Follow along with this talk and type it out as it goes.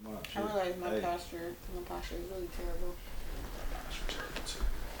realize my posture is really terrible.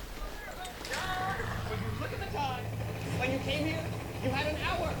 When you look at the time, when you came here, you had an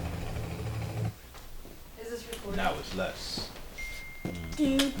hour. Is this recording? Now it's less.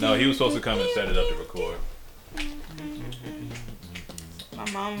 No, he was supposed to come and set it up to record.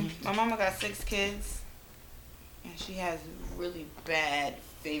 My mama got 6 kids, and she has really bad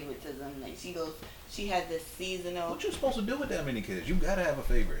favoritism. Like she has this seasonal. What you supposed to do with that many kids? You gotta have a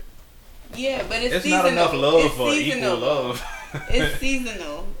favorite. Yeah, but it's not seasonal. enough love It's for seasonal. equal love. It's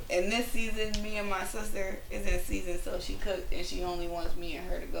seasonal. And this season, me and my sister is in season, so she cooked, and she only wants me and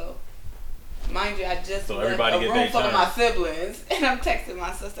her to go. Mind you, I just So left everybody a get room their full of turn. my siblings, and I'm texting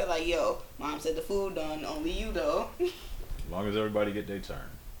my sister like, "Yo, mom said the food done. Only you though." As long as everybody get their turn.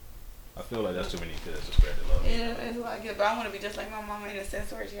 I feel like that's too many kids to spread the love. Yeah, that's what I get. But I want to be just like my mama in a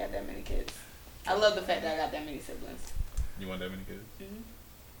sense where she had that many kids. I love the fact that I got that many siblings. You want that many kids?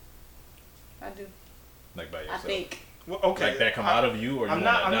 I do. Like by I yourself? think. Well, okay. Like that come out of you, or you I'm want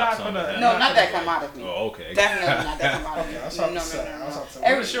not- to I'm adopt not something? gonna- that- No, not that come out of me. Oh, okay. Definitely not that come out of me. Okay, I was No, about no, to say. no, I was no. about to say.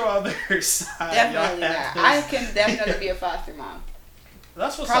 What is your other side? Definitely Y'all not. have I this- can definitely be a foster mom.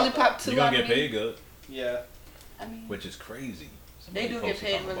 That's what's Probably up. pop 2 You're gonna out get of me. paid good, Yeah. I mean, which is crazy. they Somebody do get posted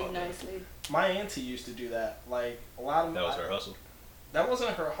paid something really about that. nicely. My auntie used to do that. Like a lot of That was her hustle. That wasn't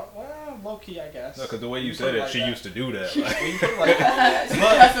her. Well, low key, I guess. No, because the way you put said it, like she that. used to do that. When Like, you put it like that.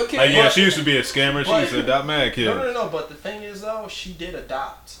 That's okay. like, yeah, she used to be a scammer. She used to adopt mad kids. No. But the thing is, though, she did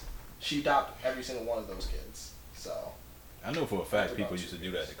adopt. She adopted every single one of those kids. So. I know for a fact people used to do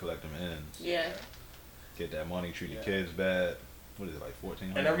that to collect them ends. Yeah. Get that money, treat the kids bad. What is it, like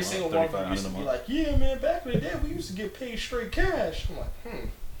 14? And every single one of them used to be like, "Yeah, man, back in the day, we used to get paid straight cash." I'm like,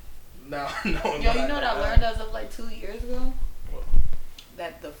 Now, no. Yo, you know what I learned as of like 2 years ago? What?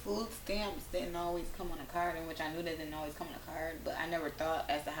 That the food stamps didn't always come on a card, in which I knew they didn't always come on a card, but I never thought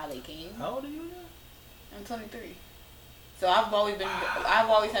as to how they came. How old are you now? I'm 23. So I've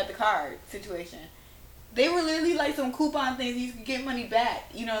always had the card situation. They were literally like some coupon things. You could get money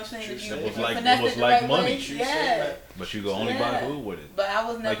back. You know what I'm saying? True If you, statement. if you It was finessed like it the money. right way. True Yeah. statement. But you could only buy Yeah. food with it. But I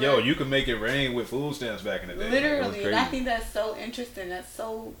was never. Like, yo, you could make it rain with food stamps back in the day. It was Literally, and I crazy. think that's so interesting. That's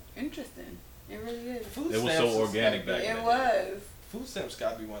so interesting. It really is. Food It was stamps so is organic gotta back be- in It the day. was. Food stamps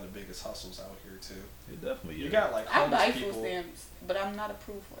got to be one of the biggest hustles out here too. It definitely is. You got like I homeless buy people. food stamps, but I'm not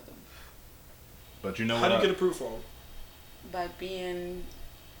approved for them. But you know How what? do you I- get approved for them? By being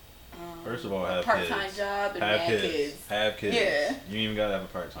First of all, have part-time kids. job and Have mad kids. kids. Have kids. Yeah. You ain't even gotta have a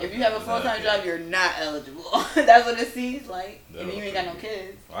part time. If you have a full-time job, you're not eligible. That's what it seems like. That'll And you ain't got no approve you.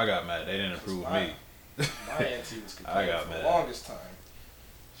 kids. I got mad. They didn't approve Mine. me. My auntie was I complaining got for mad. the longest time.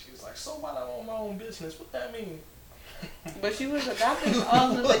 She was like, "So what? I own my own business. What that mean?" But she was adopting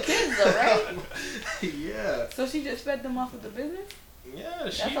all of the kids, though, right? Yeah. So she just fed them off of the business? Yeah,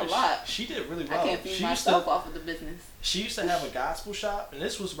 That's a lot. She did really well. I can't feed she used myself to, off of the business. She used to have a gospel shop, and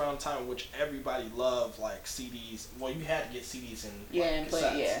this was around the time in which everybody loved like CDs. Well, you had to get CDs and Yeah, like, and play-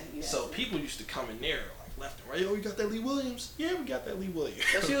 cassettes. yeah. So people used to come in there like left and right. Oh, you got that Lee Williams? Yeah, we got that Lee Williams.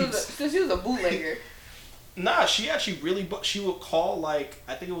 So she was a bootlegger. Nah, she actually really. She would call like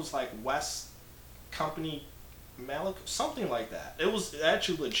I think it was like West Company, Malik, something like that. It was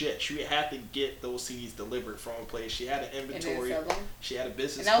actually legit. She had to get those CDs delivered from a place. She had an And then inventory. sell them. She had a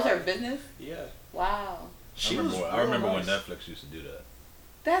business. And that was her card. business? Yeah. Wow. She I was. remember real when nice. Netflix used to do that.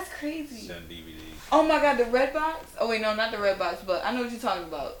 That's crazy. Send DVDs. Oh my god, the Red Box? Oh wait, no, not the Red Box, but I know what you're talking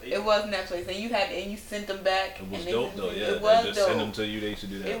about. Yeah. It was Netflix, and you sent them back. It was and they dope sent though. them- Yeah, it was they just dope. send them to you. They used to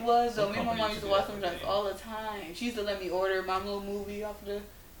do that. It was though. Some Me and my mom companies used to do watch that them back just then. all the time. She used to let me order my little movie off the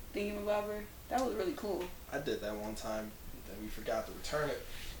thingamabobber. That was really cool. I did that one time. Then we forgot to return it.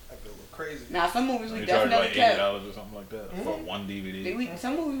 I feel a little crazy. Now some movies we They charge definitely like kept. $80 or something like that for Mhm. one DVD.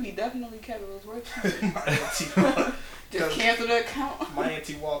 Some movies we definitely kept. It was worth it. My auntie. Just cancel the account. My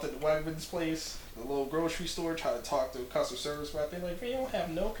auntie walked at the Wegmans place, the little grocery store, tried to talk to a customer service rep. They're like, "We don't have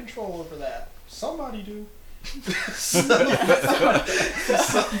no control over that. Somebody do."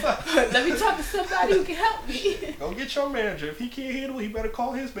 Let me talk to somebody who can help me. Go get your manager. If he can't handle it, he better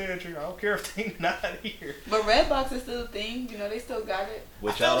call his manager. I don't care if they not here. But Redbox is still a thing. You know, they still got it.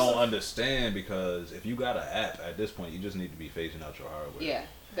 Which I don't understand because if you got an app at this point, you just need to be phasing out your hardware. Yeah,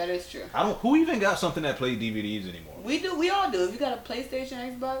 that is true. Who even got something that plays DVDs anymore? We do. We all do. If you got a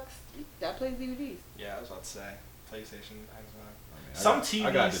PlayStation, Xbox, that plays DVDs. Yeah, I was about to say PlayStation, Xbox. I Some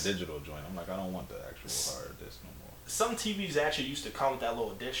I got TVs the digital joint. I'm like, I don't want the actual hard disc no more. Some TVs actually used to come with that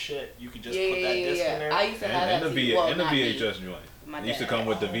little disc shit. You could just Yeah, put that yeah, disc yeah. in there. I used to have And that. the, TV. Well, and the not me. VHS joint. My It used to dad. come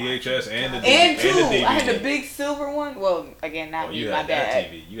with the VHS and the And DVD. two. And the DVD. I had the big silver one. Well, again, not Oh, me. you My had dad.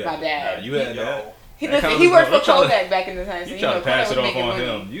 that TV. You had My dad. Nah, you had Yo, that. That kinda he was worked dope. for You tryna- Kodak back in the time. So You trying to pass it Kodak off was on making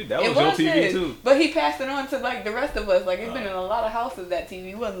money. him? That It was your TV his, too. But he passed it on to like the rest of us. Like it's been in a lot of houses that TV.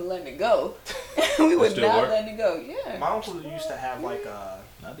 He wasn't letting it go. We was still not work? letting it go. Yeah. My uncle used to have like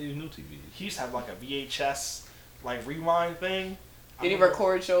Not these new TVs. he used to have like a VHS like rewind thing. I Did he remember-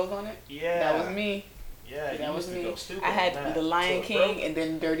 record shows on it? Yeah. That was me. Yeah, That he was used to me. go stupid I on had that. The Lion So, bro, King and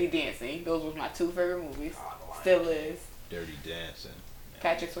then Dirty Dancing. Those were my two favorite movies. God, The Lion Still King. is. Dirty Dancing.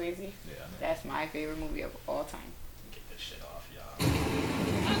 Patrick Swayze. Yeah, I know. That's my favorite movie of all time. Get this shit off, y'all.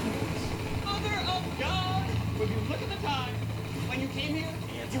 Mother of God! When you look at the time, when you came here,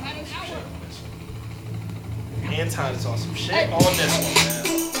 you had an hour. Anton is on some shit on this one,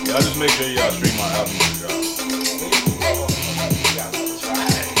 man. Y'all just make sure y'all stream my album when it drops.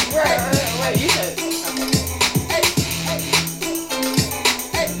 Right. You said.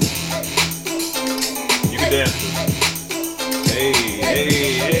 You can dance to it.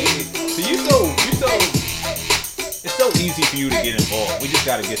 Hey. So it's so easy for you to get involved. We just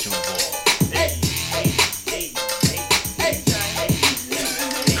gotta get you involved.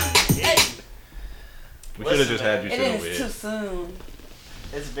 We should have just had you It sit over is here. too soon.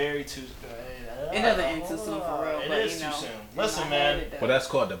 It's very too. It doesn't end too soon for real. It but, is you too know, soon. in Listen, my head man. it does. But that's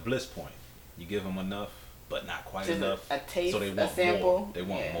called the bliss point. You give them enough, but not quite Just enough. a taste, so they a want sample. more. They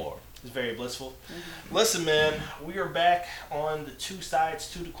want Yeah. more. It's very blissful. Listen, man, we are back on the Two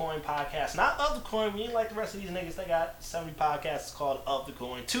Sides to the Coin podcast. Not of the coin. We ain't like the rest of these niggas. They got 70 podcasts called Of the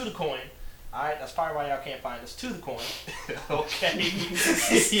Coin. To the Coin. All right, that's probably why y'all can't find us. To the Coin. Okay.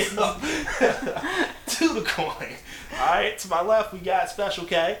 Yo. To the Coin. All right, to my left, we got Special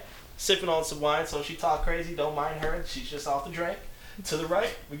K sipping on some wine, so she talk crazy. Don't mind her. She's just off the drink. To the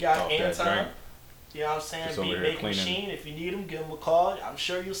right, we got Off that Anton. drink. You know what I'm saying? Just over Beat here making cleaning. machine. If you need him, give him a call. I'm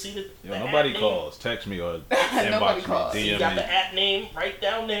sure you'll see the Yo, the nobody app name. calls. Text me or Nobody inbox calls. me, You DM got me. the app name right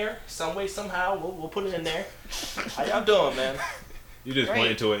down there. Some way, somehow, we'll put it in there. How y'all doing, man? You just Great.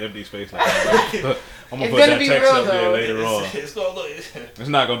 went into an empty space like that. I'm gonna It's put gonna that be text real, up there though. later on. It's gonna look. It's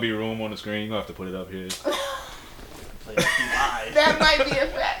not gonna be room on the screen. You're gonna have to put it up here. Play that he lied. That might be a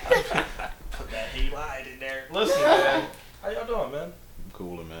fact. Put that he lied in there. Listen, man. How y'all doing, man?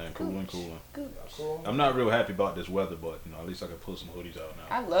 Cooling, man. Cooling. Y'all cool? I'm not real happy about this weather, but you know, at least I can pull some hoodies out now.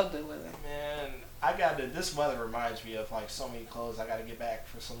 I love the weather. Man, this weather reminds me of like so many clothes I gotta get back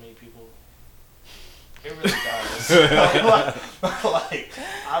for so many people. It really does. like,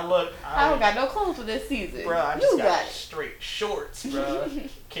 I don't got no clothes for this season. Bro, I just You got got it. straight shorts, bro.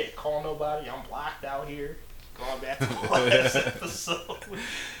 Can't call nobody. I'm blocked out here. Going back to the last episode.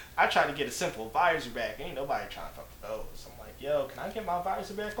 I tried to get a simple visor back. Ain't nobody trying to fuck with those. I'm like, yo, can I get my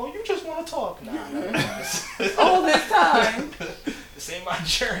visor back? Oh, you just want to talk? Nah. All this time. This ain't my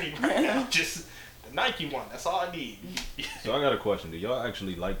journey right now. Just the Nike one. That's all I need. So I got a question. Do y'all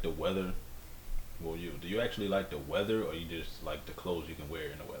actually like the weather? Well, do you actually like the weather, or you just like the clothes you can wear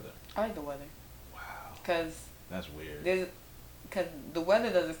in the weather? I like the weather. Wow, Cause that's weird. the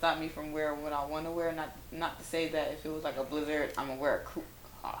weather doesn't stop me from wearing what I want to wear. Not to say that if it was like a blizzard, I'm gonna wear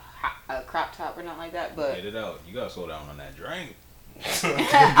a crop top or nothing like that. But Get it out. You gotta slow down on that drink. I'm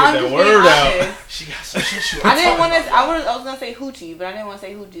that just word being out. honest. She got some shit she I didn't want to. to. I was gonna say hoochie, but I didn't want to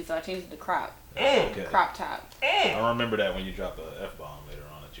say hoochie, so I changed it to crop. Okay. Crop top. I remember that when you dropped the F-bomb later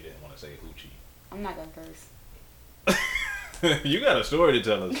on that you didn't want to say hoochie. I'm not gonna curse. You got a story to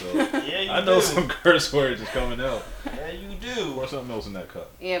tell us, so Yeah, you I know do. some curse words is coming out. Yeah, you do. Or something else in that cup.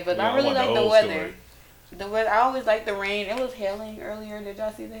 Yeah, but Yeah, I really want like the whole weather. story. The weather. I always like the rain. It was hailing earlier. Did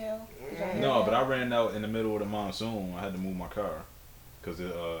y'all see the hail? Did y'all hear No, that? but I ran out in the middle of the monsoon. I had to move my car because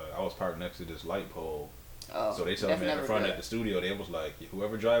I was parked next to this light pole. Oh, So they told that's me at never the front good. at the studio, they was like,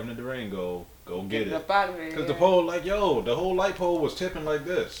 whoever driving in the rain, go get it. Up out of there. Because yeah. the pole, like, the whole light pole was tipping like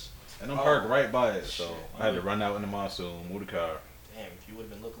this. And I'm parked right by it. So shit. I had to run out in the monsoon, move the car. Damn, if you would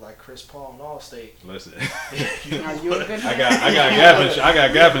have been looking like Chris Paul in Allstate. Listen, Are you a good I man?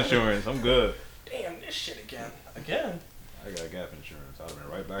 got gap insurance. I'm good. Damn, this shit again. Again? I got gap insurance. I'd have been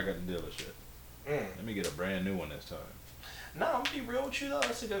right back at the dealership. Let me get a brand new one this time. No, I'm gonna be real with you though.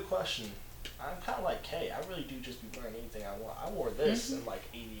 That's a good question. I'm kind of like Kay. I really do just be wearing anything I want. I wore this in like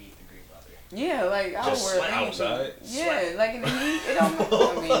 88-degree weather. Yeah, like I Just wear sweat anything. outside? Yeah, like in the heat, it don't matter.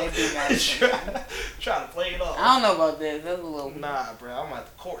 I mean, it do matter. sometimes. Trying to play it off. I don't know about this. That's a little. Nah, bro. I'm at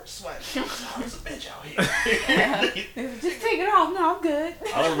the court sweating. I was a bitch out here. Just take it off. No, I'm good.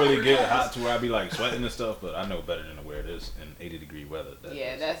 I don't really get hot to where I be like sweating and stuff, but I know better than to wear this in 80-degree weather.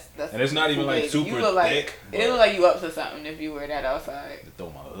 Yeah, that's. And it's not even like you super look like, thick. It look like you up to something if you wear that outside. To throw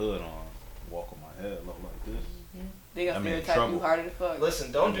my hood on, walk on my head, look like this. They gonna I'm in stereotype trouble. you harder to fuck.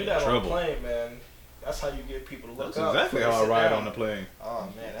 Listen, don't I'm do in that on trouble. the plane, man. That's how you get people to look That's up. exactly before how I they sit ride down. on the plane. Oh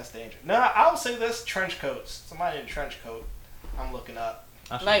man, that's dangerous. No, I'll say this: trench coats. Somebody in a trench coat. I'm looking up.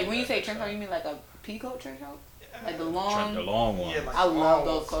 I should Like do when you that say next trench coat, time. you mean like a peacoat trench coat? Like the The long. long one. Yeah, like I love long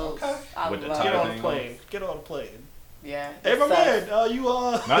those ones. clothes. Okay. I With the love tie Get on those the thing. plane. Get on the plane. Yeah. Hey, my it sucks. man. You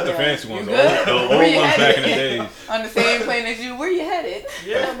Not the Yeah. fancy ones. You The old, good? the old Where ones you back in the headed? days. On the same plane as you. Where you headed?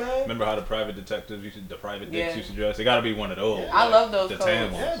 Yeah, man. Remember how the private detectives used to, the private dicks Yeah. used to dress? It got to be one of those. Yeah. I love those The coats.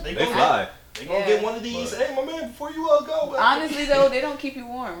 tan ones. Yeah, they they go- fly. They gonna Yeah. get one of these. But- Hey, my man. Before you go, man. Honestly though, they don't keep you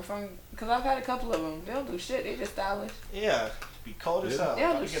warm because I've had a couple of them. They don't do shit. They just stylish. Yeah. Be cold as Yeah. hell. They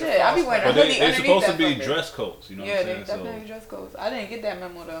don't About do to get a shit. I be frostbite. wearing But a hoodie they're underneath supposed to that be fucker. dress coats. You know Yeah, what they I'm saying? definitely dress codes. I didn't get that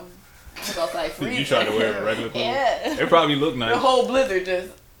memo though. I was outside freezing. You tried to wear regular clothes? Yeah. It probably look nice. The whole blizzard just.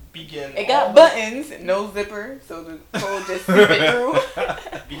 Begin. It got all buttons, no zipper, so the cold just seeped through.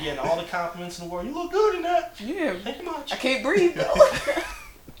 Begin all the compliments in the world. You look good in that. Yeah. Thank you much. I can't breathe though.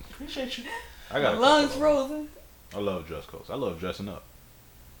 Appreciate you. I My got a lungs couple of them. frozen. I love dress coats. I love dressing up.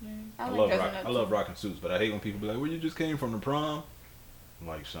 I I like love dressing rock, up. I love rocking suits, but I hate when people be like, "Where you just came from the prom?" I'm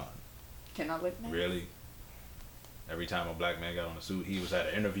like, son, Can I look nice? really? Every time a black man got on a suit, he was at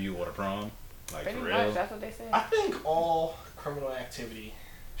an interview or the prom. Like Pretty for much, real. that's what they say. I think all criminal activity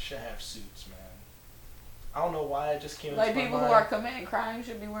should have suits, man. I don't know why it just came Like into my people who mind. are committing crime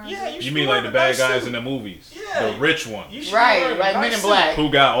should be wearing. Yeah, suits. you You should mean wear like the a bad nice guys suit. in the movies? Yeah. The rich ones. You should Right, wear a like nice Men in suit. Black. Who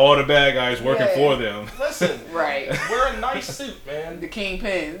got all the bad guys working Yeah. for them. Listen, Right. wear a nice suit, man. The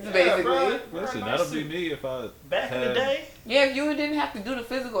kingpins, Yeah, basically. bro. Wear a Listen, nice that'll suit. be me if I Back in the had- day, Yeah, if you didn't have to do the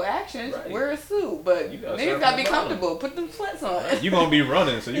physical actions, Right. wear a suit. But You gotta niggas serve gotta be the bottom. comfortable. Put them sweats on. You gonna be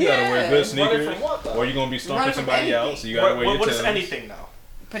running, so you gotta wear Yeah. good Running sneakers, from what, though? or you gonna be stomping Running from somebody anything. out, so you gotta wear your what is Timbs. anything now?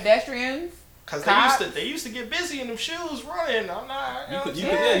 Pedestrians. Because Cops. they used to get busy in them shoes running. I'm not. You could, you Yeah,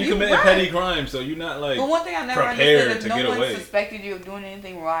 could, yeah, you you commit right. petty crimes, so you're not like But one thing I never prepared understood, if to no get one away. suspected you of doing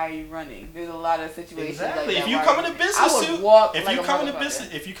anything, why are you running? There's a lot of situations Exactly. like If that. you why come are in a you- business I would suit, walk if like you a come in a motherfucker.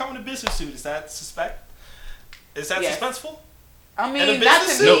 business, if you come in a business suit, is that Yes. suspenseful? I in a mean, not to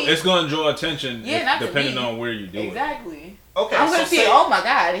business me. no, it's gonna draw attention. Yeah, if- not to depending me. on where you do Exactly. Okay, I'm gonna so see, say, oh my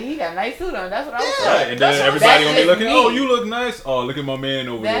god, he got a nice suit on. That's what I was Yeah. it. Right, saying. and That's then what- everybody that's gonna be just looking. me. Oh, you look nice. Oh, look at my man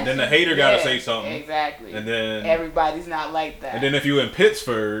over there. That's Then the just- hater gotta yeah, say something, Exactly. and then Everybody's not like that. and then if you in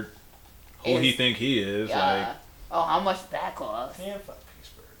Pittsburgh, who he It's- think he is, yeah. Oh, how much that cost? Man, fuck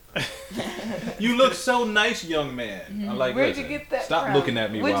Pittsburgh. like, you look so nice, young man. I like. Where'd listen, you get that Stop from? looking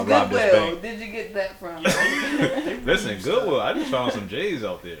at me Which while I rob this Goodwill bank. did you get that from? Listen, Goodwill. I just found some J's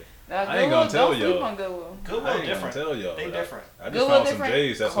out there. Now, I ain't gonna Goodwill, tell don't sleep y'all. on Goodwill. I Goodwill ain't different. gonna tell y'all. They but different. I just Goodwill found some different.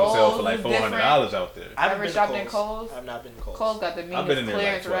 J's that's gonna sell for like Kohl's is $400 out there. I haven't Ever been to shopped in Kohl's. Kohl's? I've not been to Kohl's. Cole's got the I've meanest been in there like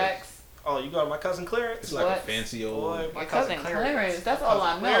clearance twice. racks. Oh, you go to my cousin Clarence? It's like a What? fancy old. Boy, Your cousin Clarence, that's My all I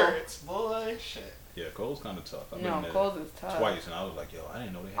cousin know. Clarence, boy, shit. Yeah, Kohl's kind of tough. I've been No, there Kohl's is tough. twice, and I was like, yo, I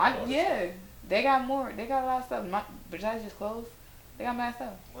didn't know they had all this Yeah, they got more. They got a lot of stuff. Besides just clothes, they got mad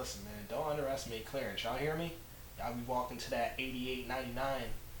stuff. Listen, man, don't underestimate Clarence. Y'all hear me? Y'all be walking to that 88.99.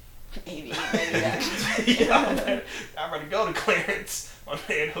 88, I'm ready to go to Clarence. My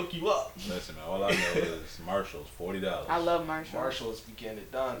man hook you up. stuff. Listen, man, all I know is Marshall's $40. I love Marshall. Marshall's be getting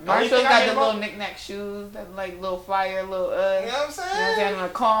it done. Only Marshall's thing I got hate the about- little knick-knack shoes, that like little fire, little You know what I'm You know what I'm saying? saying? On a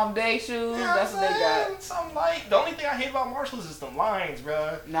calm day shoes. You know That's what they got. Something like the only thing I hate about Marshalls is the lines,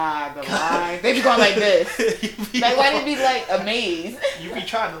 bro. Nah, the lines. They be going like this. Like, why they be like a maze? You be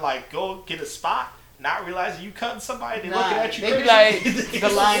trying to like go get a spot, not realizing you cutting somebody. They Nah, looking at you. they be crazy. like, the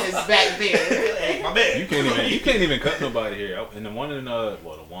line is back there. Hey, my man. You can't even cut nobody here. And the one in the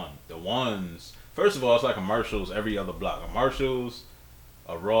ones. First of all, it's like a Marshalls every other block. A Marshalls,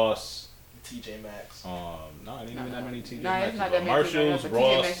 a Ross. TJ Maxx. No, it ain't even that many TJ Nah, it's Maxxes. not But that many. Marshalls, but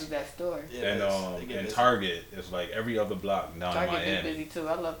TJ Maxx Ross, is that store. Yeah, and they get busy. Target is like every other block down in Target be Miami. busy too.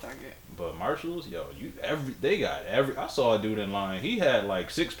 I love Target. But Marshalls, yo, they got every. I saw a dude in line. He had like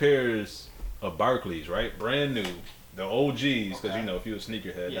 6 pairs of Barclays, right, brand new, the OGs, because Okay. you know if you're a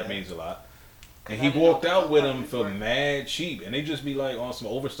sneakerhead, Yeah. that means a lot. And I he didn't walked know out with about them that for before. mad cheap, and they just be like on some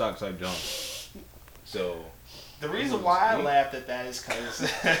overstock type junk. So The reason why I laughed at that is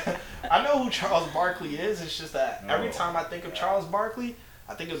because I know who Charles Barkley is. It's just that every Oh, time I think of Charles Barkley,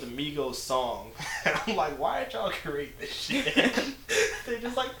 I think of the Migos song. And I'm like, why did y'all create this shit? They're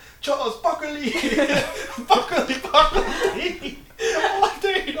just like, Charles Barkley, Barkley, Barkley. I'm like,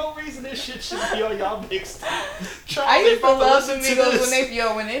 there ain't no reason this shit should be on y'all mixtape. Charles I used ain't to about love the listen to Migos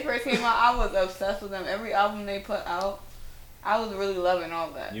this. when they first came out. I was obsessed with them. Every album they put out, I was really loving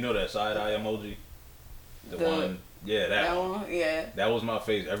all that. you know that side eye emoji, the The- one, yeah, that one. one, yeah. That was my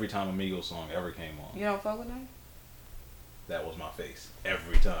face every time a Migos song ever came on. You don't fuck with them? That was my face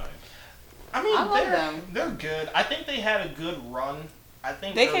every time. I mean, I love them. they're good. I think they had a good run. I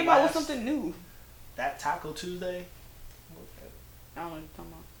think They their came out with last- something new. that Taco Tuesday. I don't know what you're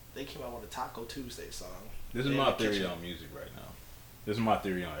talking about. They came out with a Taco Tuesday song. This is In my the theory kitchen. on music right now. This is my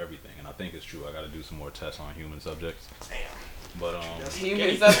theory on everything, and I think it's true. I got to do some more tests on human subjects. Damn. But That's Human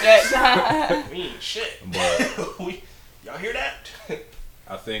gay. subject. We ain't shit. But Y'all hear that?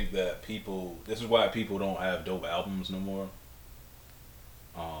 I think that this is why people don't have dope albums no more.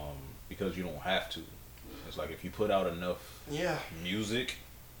 Because you don't have to. It's like if you put out enough Yeah. music,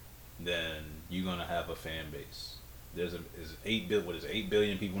 then you're gonna have a fan base. Is 8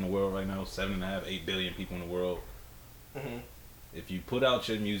 billion people in the world right now? 7.5, 8 billion people in the world. Mm-hmm. If you put out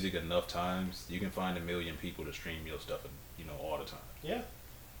your music enough times, you can find 1 million people to stream your stuff, all the time. Yeah.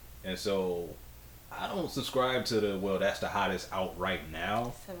 And so, I don't subscribe to that's the hottest out right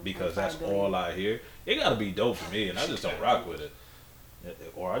now, because that's 7.5 billion. all I hear. It gotta be dope for me, and I just don't rock with it.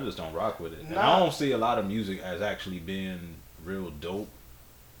 Or I just don't rock with it. And I don't see a lot of music as actually being real dope.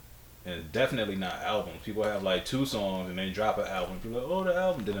 And definitely not albums. People have like 2 songs and they drop an album. People are like, oh, the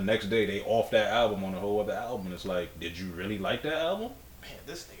album. Then the next day they off that album on a whole other album. It's like, did you really like that album? Man,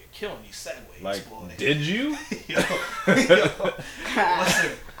 this nigga killing these segues, Like, boy. did you?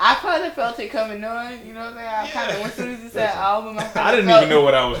 Listen, I kind of felt it coming on. You know what I'm saying? I kind of, as soon as you said album, I didn't even know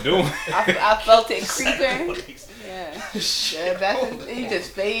what I was doing. I felt it creeping. segues. Yeah. Shit. He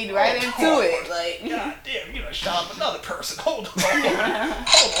just fade right into it. Like, God damn, you done shot up another person. Hold on.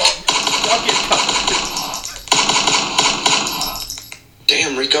 Hold on. Y'all get covered.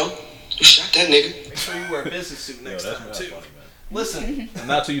 Damn, Rico. You shot that nigga. Make sure you wear a business suit next Yo, time, that's too. funny, man. Listen,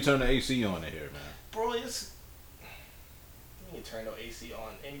 Not till you turn the AC on in here, man. bro, it's... You ain't turn no AC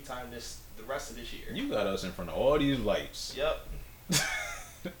on anytime the rest of this year. You got us in front of all these lights. Yep.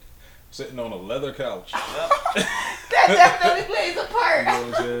 Sitting on a leather couch. Yep. that definitely plays a part. You know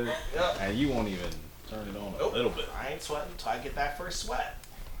what I'm saying? Yep. And you won't even turn it on Nope. a little bit. I ain't sweating until I get that first sweat.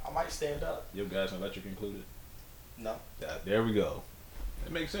 I might stand up. Your gas and electric included? No. There we go.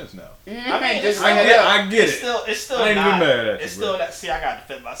 It makes sense now. I mean, just it's- bring it up. I get It's it. still I ain't not, even mad at you, it's bro. still not, see, I gotta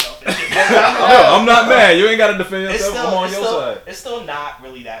defend myself and shit. No, I'm not mad. You ain't got to defend It's yourself. still, I'm on it's your still, side. it's still not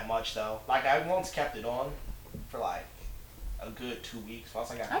really that much though. Like I once kept it on for like a good 2 weeks.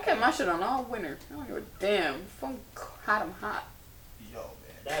 Once I got I kept my shit on all winter. I don't give a damn. If I'm hot, I'm hot. Yo man,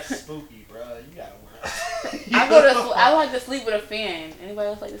 that's spooky, bro. You gotta wear. I like to sleep with a fan. Anybody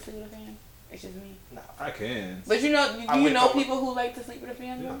else like to sleep with a fan? It's just me. Nah, I can. But you know, I you wake know up- people who like to sleep with a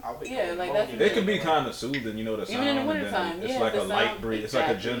fan. Yeah, I though? wake Yeah, up like with that's. pneumonia. It can be kind of soothing, the Even sound. in the and wintertime, then it's yeah, like the a light sound- breeze. It's like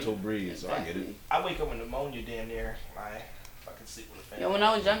a exactly. gentle breeze. So I get it. Exactly. I wake up with pneumonia damn near. I fucking sleep with a fan. Yeah, when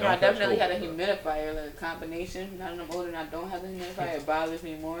I was younger, Don't I catch definitely had a cold, humidifier, like a combination. Now that I'm older and I don't have the humidifier, it bothers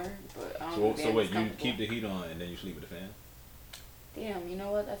me more. But I don't So, know. so wait, you keep the heat on and then you sleep with the fan? Damn, you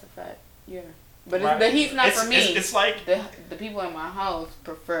know what? That's a fact. Yeah. But Right. the heat's not It's- for me. It's like the people in my house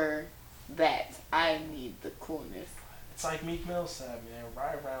prefer that. I need the coolness. it's like Meek Mill said, man.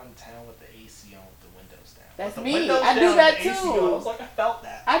 Ride around town with the AC on, with the windows down. That's With the me. windows I do down, that the AC too. on. I was like, I felt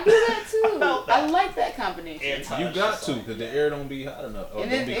that. I do that too. I felt that. I like that combination. Anti- You it's got just to, like- because the air don't be hot enough. Or And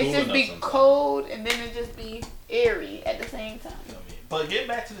don't then be it cool just enough be sometimes. cold and then it just be airy at the same time. You know what I mean? But getting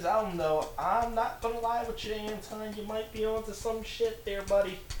back to this album though, I'm not gonna lie with you, Anton. You might be onto some shit there,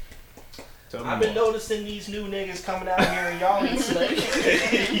 buddy. Tell me I've been more. noticing these new niggas coming out here and y'all ain't slick.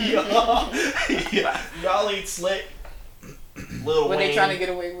 y'all ain't slick. Lil What Wayne, they trying to get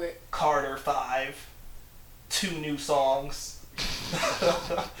away with? Carter 5, 2 new songs.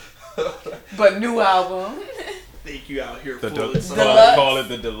 But new album. Think you out here The fooling call, somebody. Deluxe. call it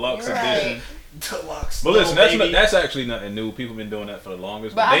the deluxe Right. edition. Deluxe. But listen, Lil Baby. that's actually nothing new. People been doing that for the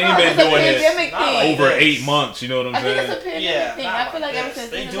longest. But But they I ain't thought been it's a doing it pandemic Not thing. like over this. 8 months. You know what I'm I think saying? it's a pandemic Yeah, thing. not I feel like like ever this. since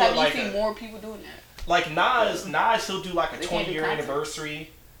They this do has it like you see a- more people doing that. Like Nas he'll do like a They 20 can't do year concerts. anniversary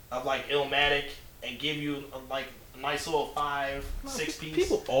of like Illmatic and give you like a nice little 5, 6 piece.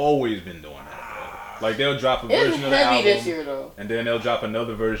 People always been doing that. Bro. Like they'll drop a It's version of the heavy album, this year though. and then they'll drop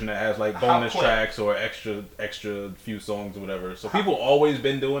another version that has like How bonus quick? tracks or extra few songs or whatever. So people always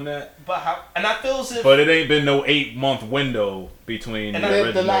been doing that, But how? And I feel as if but it ain't been no 8-month window between And the I-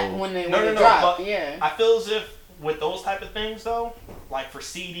 original. When they No, drop, but yeah. I feel as if with those type of things though, like for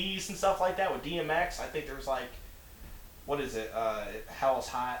CDs and stuff like that with DMX, I think there's like, what is it? Hell's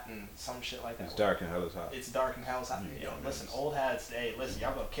Hot and some shit like that. It's dark and hell is hot. It's dark and Hell's Hot. Yeah, Yo, it listen, is. old hats. Hey, listen,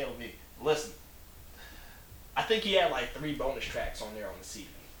 y'all gonna kill me. Listen, I think he had like 3 bonus tracks on there on the CD.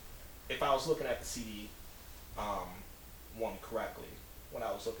 If I was looking at the CD, one correctly, when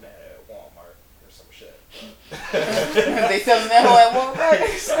I was looking at it at Walmart or some shit. They selling that whole at Walmart.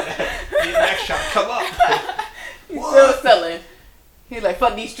 DMX trying to come up. He's still selling. He's like,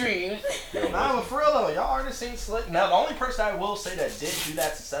 fuck these streams. Nah, but for real though, y'all artists ain't slick. Now, the only person I will say that did do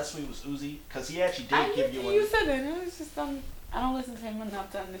that successfully was Uzi, because he actually did give you one. You said it. It was just I don't listen to him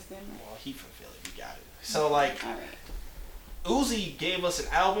enough to understand that. Well, he from Philly, we got it. So like, All right. Uzi gave us an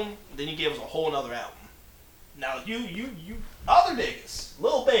album, then he gave us a whole nother album. Now you other niggas,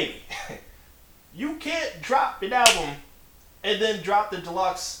 Lil Baby, you can't drop an album and then drop the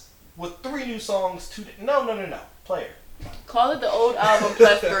deluxe with 3 new songs. No, player. Call it the old album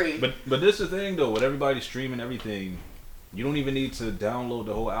plus 3. But this is the thing though, with everybody streaming everything, you don't even need to download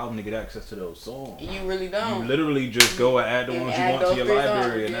the whole album to get access to those songs. You really don't. You literally just go and add the And ones you add want to those your 3 library,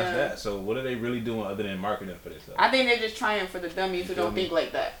 songs, and that's yeah. that. So what are they really doing other than marketing for this stuff? I think they're just trying for the dummies who don't me? think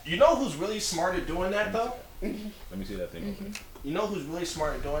like that. You know who's really smart at doing that though? Let me see that thing. Mm-hmm. You know who's really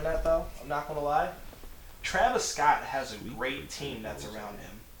smart at doing that though? I'm not gonna lie. Travis Scott has a great team that's around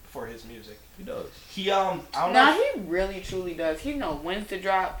him for his music. He does. He I don't Nah, know he really truly does. He knows when to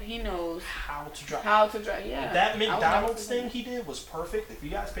drop. He knows how to drop. how to drop. Yeah. That I would McDonald's never- thing he did was perfect. If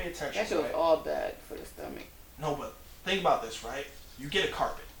you guys pay attention, That shit was right? all bad for the stomach. No, but think about this, right? You get a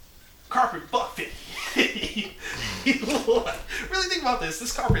carpet. Carpet $150. Really think about this.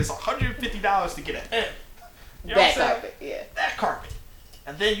 This carpet is $150 to get a hem. You know what I'm That saying? carpet, yeah. That carpet.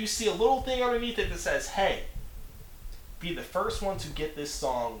 And then you see a little thing underneath it that says, hey, be the first one to get this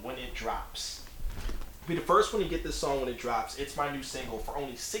song when it drops. Be the first one to get this song when it drops. It's my new single for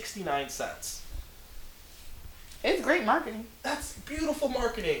only 69 cents. It's great marketing. That's beautiful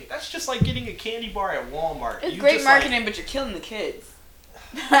marketing. That's just like getting a candy bar at Walmart. It's You great just, like, marketing, but you're killing the kids.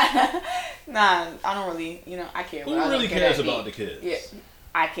 Nah, I don't really, I care. Who but I don't really care cares that about deep. the kids? Yeah,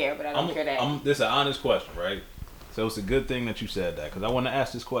 I care, but I don't care that. This is an honest question, right? So it's a good thing that you said that, because I want to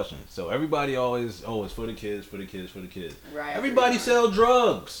ask this question. So everybody always, it's for the kids, for the kids, for the kids. Right. Everybody sell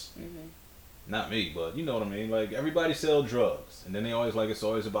drugs. Mhm. Not me, but you know what I mean. Like, everybody sell drugs, and then they always it's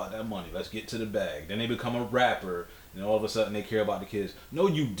always about that money. Let's get to the bag. Then they become a rapper, and all of a sudden they care about the kids. No,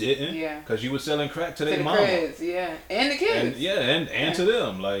 you didn't. Yeah. Because you were selling crack to To their the mama. kids, yeah, and the kids. And to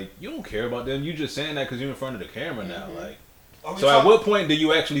them. Like, you don't care about them. You just saying that because you're in front of the camera now. Mhm. Like, Are we so at talking- what point do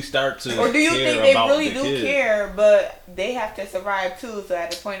you actually start to Or do you care think they about really the do kids? care, but they have to survive too? So at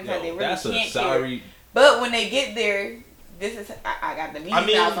the point in time, Yo, they really that's can't a care. sorry. But when they get there, this is I got the music I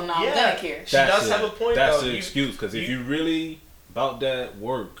mean, now, so now I'm yeah. gonna care. She does have a point, That's though. the You- excuse, because if you- you really about that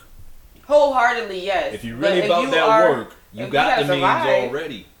work, Wholeheartedly, yes. if you But really if about you that are- work, you if you got gotta the means survive.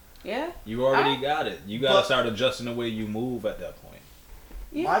 already. Yeah. You already got it. You got to But- start adjusting the way you move at that point.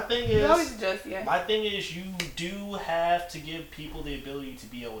 Yeah. My thing You always is, adjust, yeah. my thing is, you do have to give people the ability to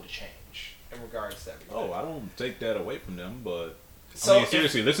be able to change in regards to everything. Oh, I don't take that away from them, but So I mean, if-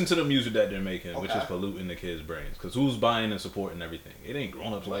 seriously, listen to the music that they're making, which is Okay. polluting the kids' brains. Because who's buying and supporting everything? It ain't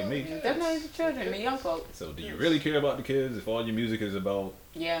grown-ups like me. Definitely the children, the young folks. So do you really care about the kids if all your music is about,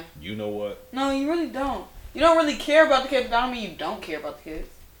 Yeah. you know what? No, you really don't. You don't really care about the kids, but I don't mean you don't care about the kids.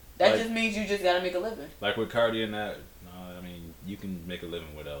 That Like- just means you just gotta make a living. Like with Cardi and that, I mean, you can make a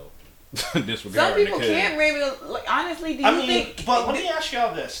living without Some disregarding people the kids. can't maybe, like, honestly, do you I mean, think... but let me ask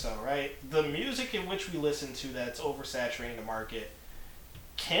y'all this though, right? The music in which we listen to that's oversaturating the market,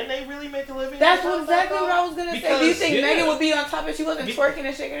 can they really make a living? That's without exactly that, what though? I was gonna say. Do you Because- think yeah. Megan would be on top if she wasn't Be- twerking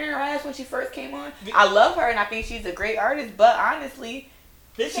and shaking her ass when she first came on? Be- I love her and I think she's a great artist, but honestly,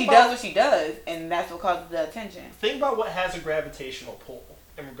 Think she about- does what she does, and that's what causes the attention. Think about what has a gravitational pull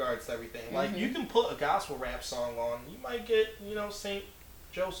in regards to everything. Like, Mhm. you can put a gospel rap song on, you might get, St.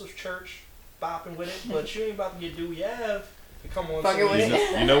 Joseph's Church bopping with it, but you ain't about to get Dewey Ave to come on. Fucking some- with You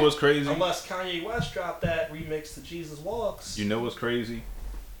it. know, you know what's crazy? Unless Kanye West dropped that remix to Jesus Walks. You know what's crazy?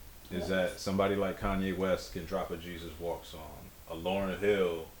 Is that somebody like Kanye West can drop a Jesus Walk song. A Lauryn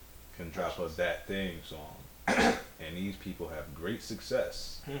Hill can drop a That Thing song. And these people have great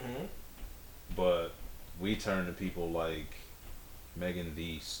success. Mm-hmm. But we turn to people like Megan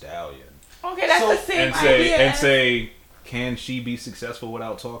Thee Stallion Okay, that's So- the same and say idea. can she be successful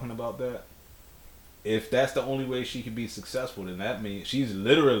without talking about that? If that's the only way she can be successful, then that means she's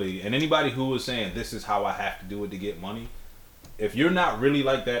literally, and anybody who is saying this is how I have to do it to get money, if you're not really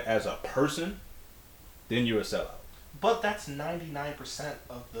like that as a person, then you're a sellout. But that's 99%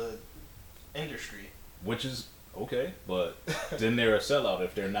 of the industry. Which is okay, but then they're a sellout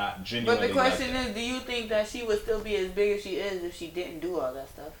if they're not But genuinely the question like that. is, do you think that she would still be as big as she is if she didn't do all that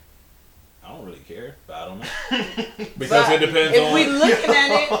stuff? I don't really care, but I don't know. Because But it depends if on... we looking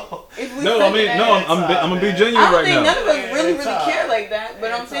at it, if we No, I looking mean, at no, it, I'm gonna be I genuine don't right think now. none of us really, It's really hard. care like that.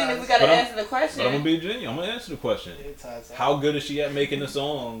 But I'm It's saying if hard. we gotta But I'm- answer the question, But I'm gonna be genuine. I'm gonna answer the question. It's hard. How good is she at making a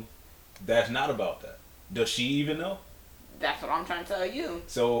song that's not about that? Does she even know? That's what I'm trying to tell you.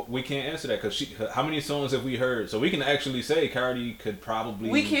 So we can't answer that because how many songs have we heard? So we can actually say Cardi could probably.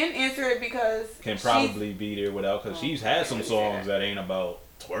 We can answer it because can probably be there without because she's had some really songs that ain't about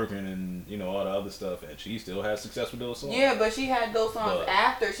twerking and all the other stuff, and she still has success with those songs. Yeah, but she had those songs But-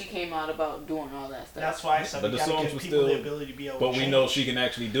 after she came out about doing all that stuff. That's why I said But we the gotta songs give were people still- the ability to be able But to we know change. she can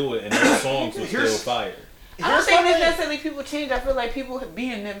actually do it, and those songs were still Here's- fire. I don't Here's think my it's thing. necessarily people change. I feel like people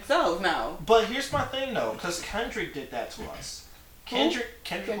being themselves now. But here's my thing though, because Kendrick did that to us. Kendrick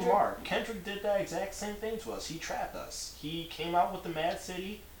Kendrick? Lamar. Kendrick did that exact same thing to us. He trapped us. He came out with the Mad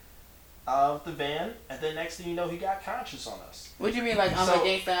City of the van, and then next thing you know, he got conscious on us. What do you mean, like, I'm So- a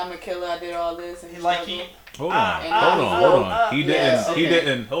gangster, I'm a killer, I did all this? And Like he, Hold Ah, on, ah, hold on, ah, hold ah, on. He yeah, didn't. okay. He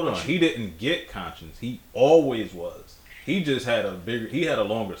didn't. Hold on. He didn't get conscience. He always was. He just had a bigger. He had a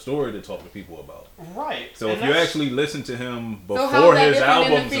longer story to talk to people about. right. So and if you that's- actually listen to him So how before is that his different than the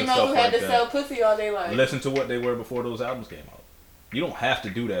albums and females stuff who had like to sell that, pussy all day life? listen to what they were before those albums came out. You don't have to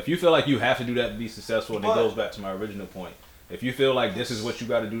do that. If you feel like you have to do that to be successful, and it But- goes back to my original point. If you feel like this is what you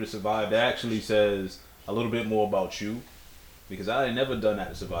got to do to survive, that actually says a little bit more about you. Because I ain't never done that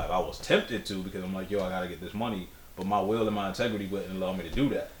to survive. I was tempted to because I'm like, yo, I gotta get this money, but my will and my integrity wouldn't allow me to do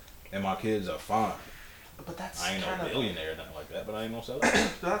that. And my kids are fine. But that's I ain't kind no of billionaire or nothing like that, but I ain't gonna sell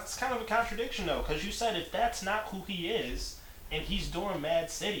it. that's kind of a contradiction though, because you said if that's not who he is, and he's doing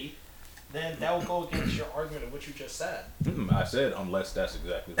Mad City, then that will go against your argument of what you just said. I said unless that's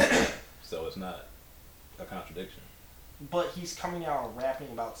exactly what I am. So it's not a contradiction. But he's coming out and rapping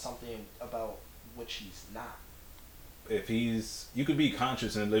about something about which he's not. If you could be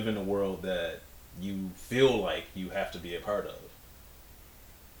conscious and live in a world that you feel like you have to be a part of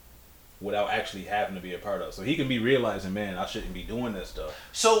without actually having to be a part of. So he can be realizing, man, I shouldn't be doing this stuff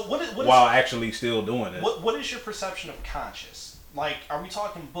So while actually still doing it. what is your perception of conscious? Like, are we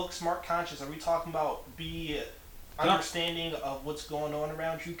talking book smart conscious? Are we talking about understanding of what's going on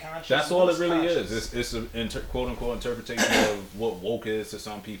around you conscious? That's all it What's really conscious? is. It's a quote unquote interpretation of what woke is to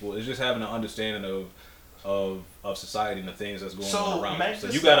some people. It's just having an understanding of society and the things that's going on around you. So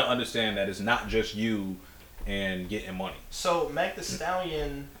you got to understand that it's not just you and getting money. So Meg Thee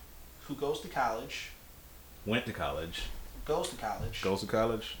Stallion, who goes to college, Went to college. goes to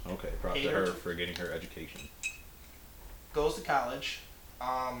college, Okay, props to her for getting her education. goes to college,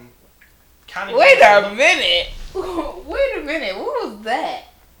 kind of. Wait a minute. Wait a minute. What was that?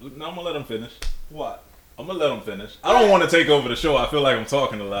 No, I'm gonna let him finish. What? I'm gonna let him finish. I don't want to take over the show. I feel like I'm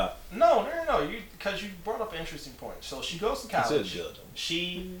talking a lot. No. Because you brought up an interesting point. So she goes to college. This is good.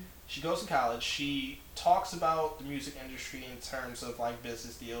 She goes to college. She talks about the music industry in terms of like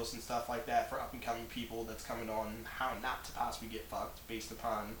business deals and stuff like that for up and coming people that's coming on, and how not to possibly get fucked based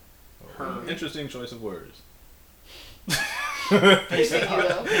upon her Interesting choice of words. based Thank you,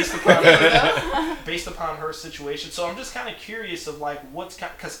 though. upon based upon her situation. So I'm just kind of curious of like what's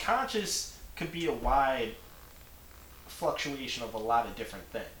because conscious could be a wide fluctuation of a lot of different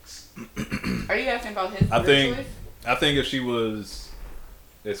things. Are you asking about his I think- choice? I think if she was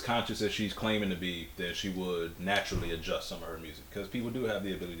as conscious as she's claiming to be, then she would naturally adjust some of her music because people do have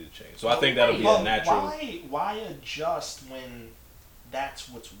the ability to change. So I think that'll be But a natural. why adjust when that's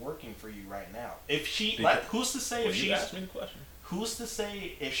what's working for you right now? If she Because- who's to say Well, if you she's asked me the question. who's to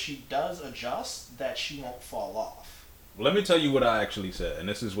say if she does adjust that she won't fall off? Well, let me tell you what I actually said, and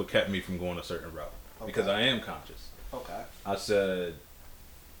this is what kept me from going a certain route because Okay. I am conscious. Okay. I said,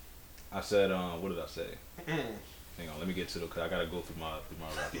 what did I say? Hang on, let me get to the. Cause I gotta go through my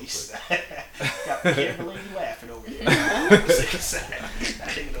rap real quick. I can't believe you laughing over here. That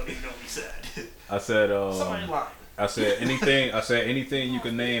nigga don't even know what he said. I said, Somebody lying. I said anything you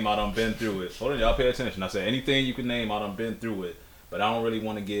can name, I done been through it. Hold on, y'all pay attention. I said anything you can name, I done been through it. But I don't really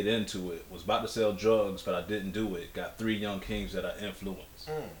want to get into it. Was about to sell drugs, but I didn't do it. Got 3 young kings that I influenced.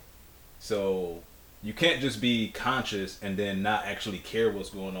 So you can't just be conscious and then not actually care what's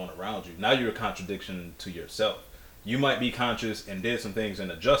going on around you. Now you're a contradiction to yourself. You might be conscious and did some things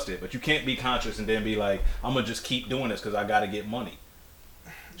and adjusted, but you can't be conscious and then be like, I'm going to just keep doing this because I got to get money.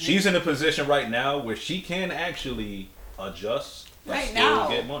 She's in a position right now where she can actually adjust but Right still now.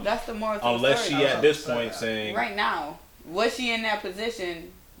 get money. That's the moral to the Unless story. she at this Say point that. saying, Right now. Was she in that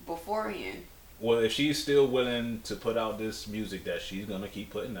position beforehand? well, if she's still willing to put out this music that she's going to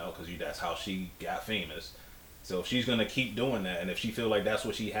keep putting out because that's how she got famous. So if she's going to keep doing that, and if she feel like that's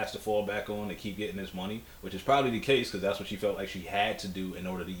what she has to fall back on to keep getting this money, which is probably the case because that's what she felt like she had to do in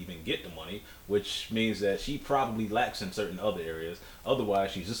order to even get the money, which means that she probably lacks in certain other areas.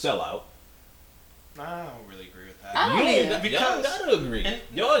 Otherwise, she's a sellout. I don't really agree with that. I don't either. Y'all gotta agree. And-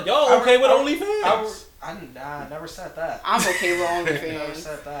 Y'all okay with OnlyFans? I never said that. I'm okay with I never OnlyFans.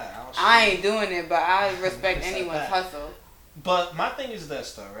 said that. I ain't doing it, but I respect Never said anyone's that. hustle. But my thing is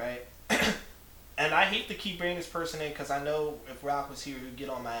this though, right? And I hate to keep bringing this person in because I know if Rock was here, he'd get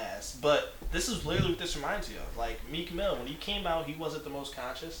on my ass. But this is literally what this reminds you of. Like Meek Mill, when he came out, he wasn't the most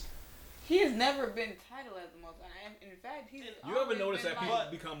conscious. He has never been titled as the most. In fact, he's. You ever notice that people like,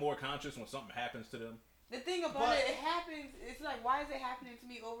 become more conscious when something happens to them? The thing about it happens. It's like, why is it happening to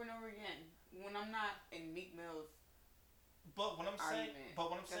me over and over again when I'm not in Meek Mill's? But what I'm saying,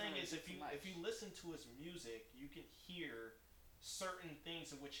 really is, if you listen to his music, you can hear certain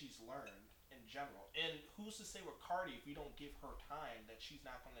things in which he's learned in general. And who's to say with Cardi, if we don't give her time, that she's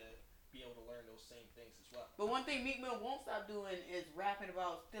not going to be able to learn those same things as well. But one thing Meek Mill won't stop doing is rapping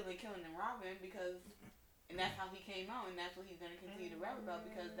about stealing, killing, and robbing and that's how he came out, and that's what he's going to continue to rap about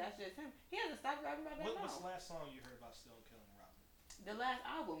because that's just him. He hasn't stopped rapping about that now. What's the last song you heard about stealing, killing, and robbing? The last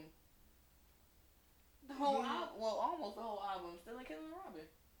album. The whole album, well, almost the whole album, stealing, killing, and robbing.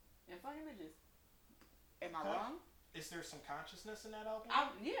 And fucking bitches. Am I wrong? Is there some consciousness in that album?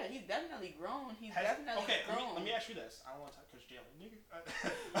 Yeah, he's definitely grown. Grown. Let me ask you this. I don't want to talk Coach Jalen.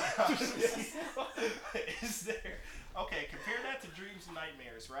 Is there... Okay, compare that to Dreams and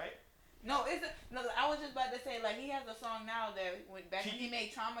Nightmares, right? No, I was just about to say, like, he has a song now that when he made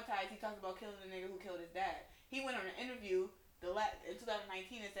Traumatized, he talks about killing the nigga who killed his dad. He went on an interview in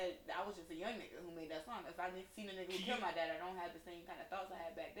 2019 and said, I was just a young nigga who made that song. If I seen a nigga who killed my dad, I don't have the same kind of thoughts I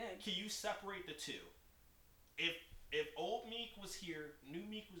had back then. Can you separate the two? If old Meek was here, new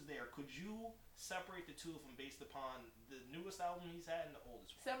Meek was there, could you separate the two of them based upon the newest album he's had and the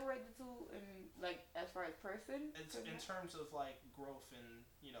oldest one? Separate the two in, like, as far as person? In terms of, like, growth and,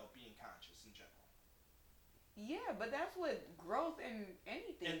 being conscious in general. Yeah, but that's what growth in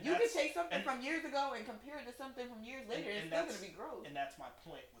anything. And you can take something from years ago and compare it to something from years later, and it's still going to be growth. And that's my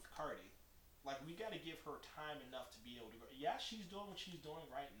point with Cardi. Like, we got to give her time enough to be able to grow. Yeah, she's doing what she's doing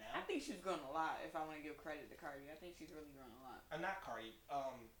right now. I think she's grown a lot, if I want to give credit to Cardi. I think she's really grown a lot. Not Cardi,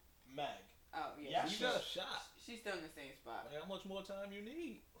 Meg. Oh, yeah. You got a shot. She's still in the same spot. Like, how much more time you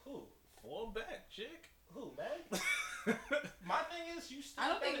need? Who? Fall back, chick. Who, Meg? My thing is, you still...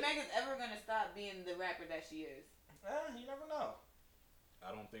 I don't think Meg is ever going to stop being the rapper that she is. You never know. I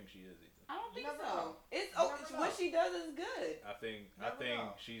don't think she is either. I don't think so. What she does is good. I think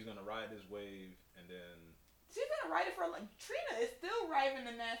she's gonna ride this wave, and then she's gonna ride it for like Trina is still riding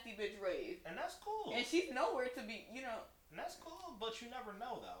the nasty bitch wave, and that's cool. And she's nowhere to be, And that's cool, but you never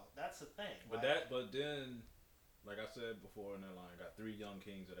know though. That's the thing. But then, like I said before in that line, I got 3 young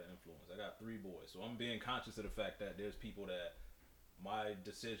kings of that influence. I got 3 boys, so I'm being conscious of the fact that there's people that my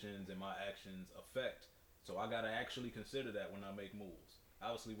decisions and my actions affect. So I gotta actually consider that when I make moves.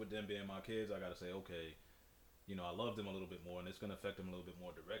 Obviously, with them being my kids, I gotta say, okay, I love them a little bit more, and it's gonna affect them a little bit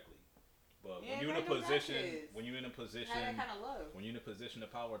more directly. But when you're in a position, when you're in a position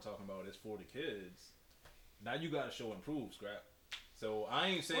of power, talking about it's for the kids, now you gotta show and prove, Scrap. So I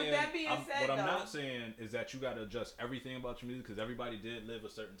ain't saying. With that being said, what I'm not saying is that you gotta adjust everything about your music because everybody did live a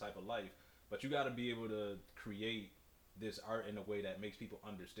certain type of life, but you gotta be able to create this art in a way that makes people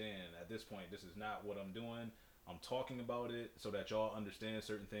understand. At this point, this is not what I'm doing. I'm talking about it so that y'all understand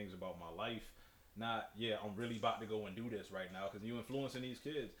certain things about my life. Not, I'm really about to go and do this right now because you influencing these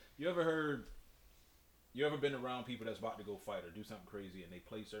kids. You ever been around people that's about to go fight or do something crazy and they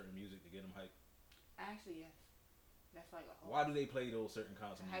play certain music to get them hyped? Actually, yes. That's like a whole... Why do they play those certain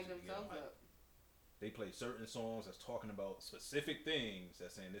kinds of music to get them hyped? They play certain songs that's talking about specific things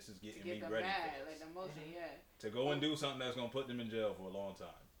that's saying this is getting me ready mad, for like this. the emotion, yeah. To go and do something that's going to put them in jail for a long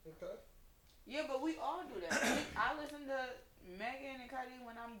time. Okay. Yeah, but we all do that. I listen to Megan and Cardi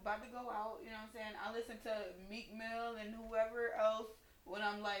when I'm about to go out, you know what I'm saying? I listen to Meek Mill and whoever else when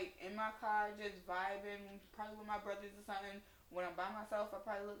I'm like in my car just vibing, probably with my brothers or something. When I'm by myself, I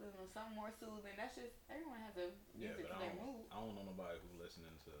probably listen to something more soothing. That's just, everyone has a music for their mood. I don't know nobody who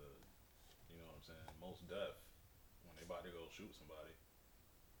listening to, you know what I'm saying, Most Def when they about to go shoot somebody.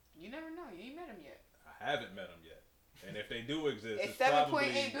 You never know. You ain't met them yet. I haven't met them yet. And if they do exist, it's 7.8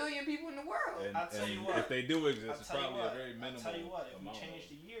 billion people in the world. And, I'll tell you what. If they do exist, it's probably a very minimal I'll tell you what. If amount. you change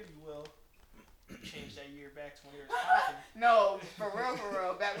the year, you will. Change that year back to when you were talking. No, for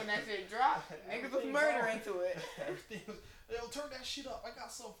real. Back when that shit dropped, niggas was murder into it. Everything was, they'll turn that shit up. I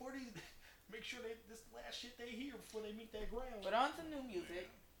got some for these. Make sure this last shit they hear before they meet that ground. But on to new music.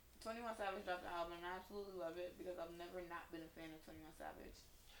 21 Savage dropped the album and I absolutely love it because I've never not been a fan of 21 Savage.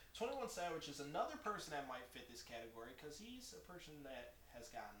 21 Savage is another person that might fit this category because he's a person that has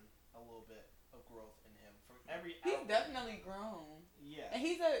gotten a little bit of growth in him from every He's album. definitely grown. Yeah. And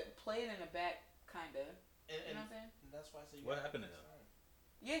he's playing in the back, kind of. You know what I'm saying? And that's why I say what happened to him?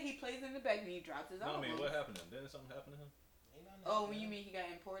 Yeah, he plays in the back and he drops his album. No, I mean, what happened to him? Didn't something happen to him? Oh, when you mean he got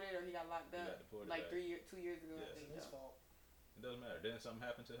imported or he got locked up? He got deported like back. 2 years ago, Yeah, I think. It's his fault. It doesn't matter. Didn't something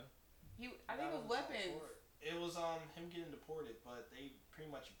happen to him? I think it was weapons. It was him getting deported, but they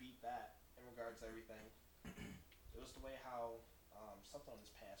pretty much beat that in regards to everything. It was the way how something on his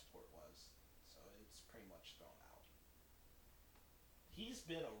passport was, so it's pretty much thrown out. He's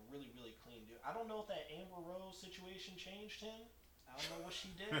been a really, really clean dude. I don't know if that Amber Rose situation changed him. I don't know what she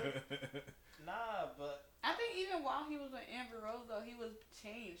did. Nah, but I think even while he was with Amber Rose, though, he was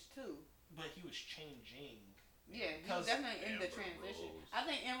changed too. But he was changing. Yeah, he was definitely in the Amber transition. Rose. I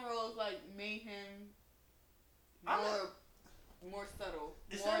think Amber Rose like made him more subtle,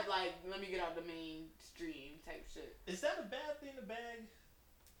 Is more that- like let me get out the mainstream type shit. Is that a bad thing to bag?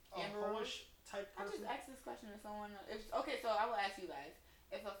 Amber A Rose? hoish type I person? just asked this question to someone. Okay, so I will ask you guys: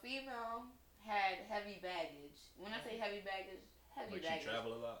 if a female had heavy baggage, when I say heavy baggage, heavy Like baggage, she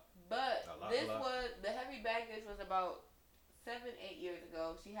travel a lot. but A lot, this a lot. was the heavy baggage was about 7-8 years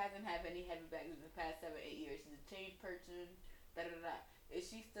ago. She hasn't had any heavy baggage in the past 7-8 years. She's a changed person. Da da da da. Is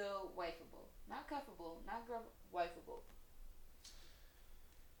she still wifeable? Not cuffable. Not wifeable.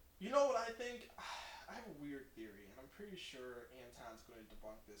 You know what I think? I have a weird theory, and I'm pretty sure Anton's going to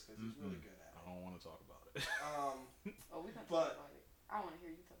debunk this because he's really good at I it. don't want to talk about it. Oh, we can But- talk about it. I want to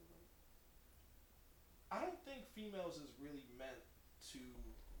hear you talk about it. I don't think females is really meant to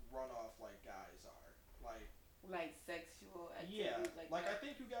run off like guys are. Like sexual activities. Yeah, like I that.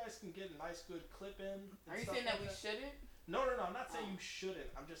 think you guys can get a nice good clip in. and Are you stuff saying like that we shouldn't? No, I'm not saying Oh. you shouldn't.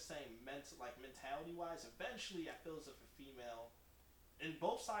 I'm just saying mentality wise. Eventually, I feel as if a female, and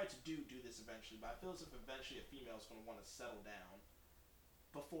both sides do this eventually, but I feel as if eventually a female is going to want to settle down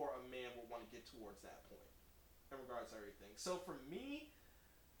before a man will want to get towards that point in regards to everything. So for me,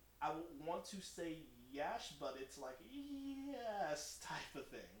 I would want to say yes, but it's like yes type of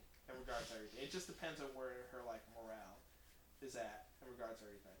thing in regards to everything. It just depends on where her like morale is at in regards to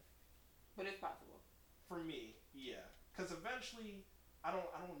everything. But it's possible. For me, yeah, because eventually, I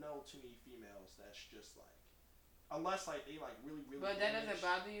don't know too many females that's just like, unless like they like really. But that image- doesn't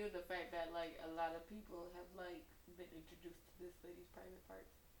bother you, the fact that like a lot of people have like been introduced to this lady's private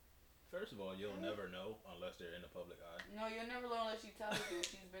parts. First of all, you'll never know unless they're in the public eye. No, you'll never know unless she tells you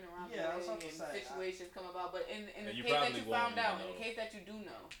she's been around Yeah, I the was way about to and say, situations come about. But in the And you case that probably you won't found out, even in the know. case that you do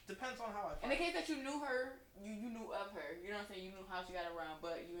know, Depends on how I in find the case that you knew her, you knew of her. You know what I'm saying? You knew how she got around,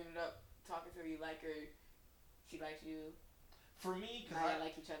 but you ended up talking to her. You like her. She likes you. For me, Now you because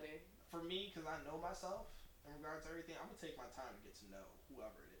like each other. I know myself in regards to everything, I'm gonna take my time to get to know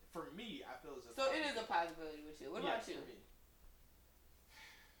whoever it is. For me, I feel as if So it is a possibility with you. What about you? For me.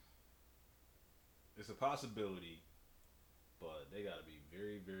 It's a possibility, but they gotta be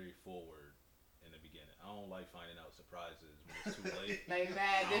very, very forward in the beginning. I don't like finding out surprises when it's too late. Like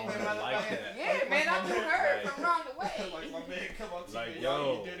mad I different don't like motherfuckers. that. Yeah, Like man, I my knew man- her like- from around the way. Like my man come up to Like, me,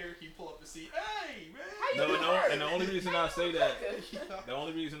 yo. eat dinner, he pull up the seat, hey man. How you No, know no, her? and the only reason I say that, Yeah. the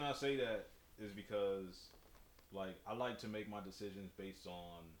only reason I say that is because, like, I like to make my decisions based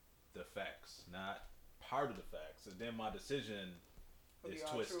on the facts, not part of the facts. And then my decision Would be is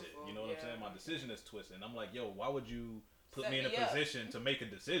all twisted. truthful, You know what I'm yeah. saying? My decision is twisted. And I'm like, yo, why would you put Set me in a me up. position to make a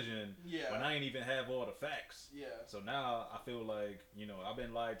decision Yeah. when I ain't even have all the facts? Yeah. So now I feel like, you know, I've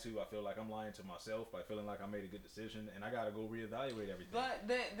been lied to. I feel like I'm lying to myself by feeling like I made a good decision, and I gotta go reevaluate everything. But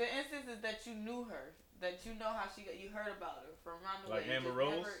the instance is that you knew her, that you know how she got, you heard about her from around the Like way. Amber Just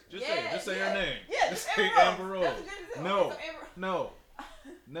Rose? never- Just say her name. Yeah, Just just say Amber Amber Rose. Rose. That's a good example. No. Okay, so Amber- No,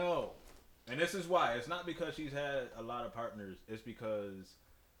 no. And this is why. It's not because she's had a lot of partners. It's because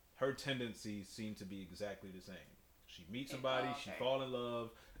her tendencies seem to be exactly the same. She meets somebody, Oh, she okay. fall in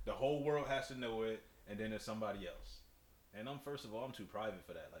love, the whole world has to know it, and then there's somebody else. And first of all, I'm too private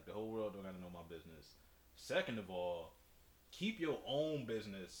for that. Like, the whole world don't gotta know my business. Second of all, keep your own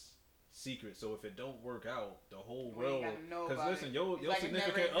business secret. So if it don't work out, the whole We ain't world. gotta know Because about listen, it. your It's like it never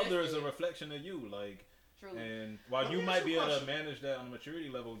significant other is a existed. reflection of you. Like, Truly. and while Let you me might ask be you a able to question. manage that on a maturity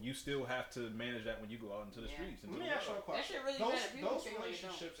level, you still have to manage that when you go out into the Yeah. streets. Let into me the ask you a world. question. That shit really those matter. People those think like it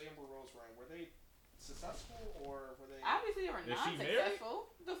don't. relationships Amber Rose were in, were they successful or were they? Obviously, they were Is not she married?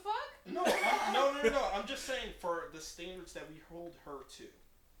 successful. The fuck? No, no. I'm just saying for the standards that we hold her to.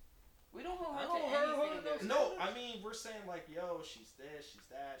 We don't hold her I to don't any hold her standards. to No, I mean we're saying like, yo, she's this, she's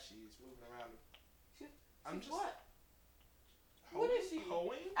that, she's moving around. I'm She's just what? What is she?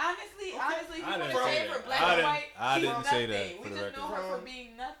 Hoeing? Honestly, Okay. honestly, if you I want didn't to say say that. for black I and didn't- white, I she's didn't say nothing. that, We for the just know her record. for being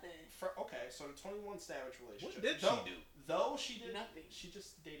nothing. Okay, so the 21 Savage relationship. What did she though, do? Though she did Nothing. She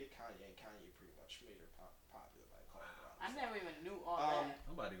just dated Kanye, and Kanye pretty much made her popular by calling her out. I never even knew all that.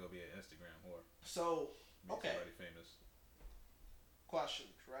 I'm about to go be an Instagram whore. So Meet okay, somebody famous.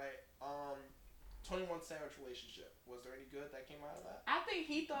 question, right? 21 Savage relationship. Was there any good that came out of that? I think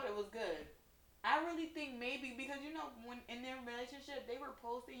he thought it was good. I really think maybe because when in their relationship they were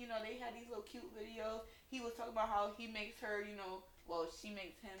posting, they had these little cute videos. He was talking about how he makes her, well, she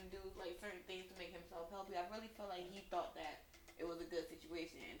makes him do like certain things to make himself healthy. I really feel like he thought that it was a good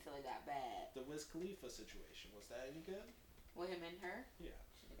situation until it got bad. The Wiz Khalifa situation, was that any good? With him and her? Yeah.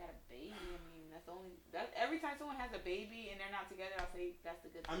 They got a baby. I mean, that every time someone has a baby and they're not together, I'll say that's the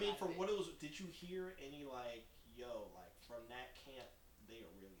good thing. I mean, from what it was, did you hear any like from that camp, they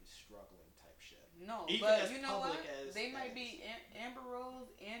are really struggling type shit? No, even but as you know what? They might is. be Amber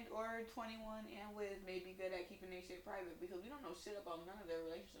Rose and or 21 and Wiz may be good at keeping their shit private because we don't know shit about none of their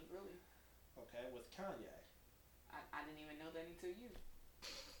relationships really. Okay, with Kanye. I didn't even know that until you.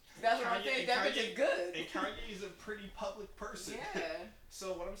 That's what I'm saying. That bitch is good. And Kanye's a pretty public person. Yeah.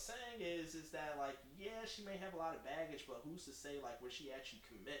 So what I'm saying is that like, yeah, she may have a lot of baggage, but who's to say like when she actually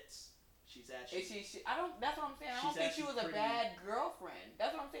commits, she's actually. I don't. That's what I'm saying. I don't think she was a bad girlfriend.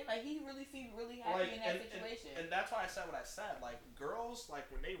 That's what I'm saying. Like he really seemed really happy in that situation. And that's why I said what I said. Like girls,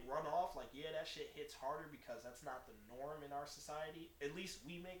 like when they run off, like yeah, that shit hits harder because that's not the norm in our society. At least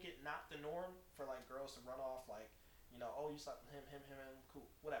we make it not the norm for like girls to run off like. Oh, you slept with him, cool,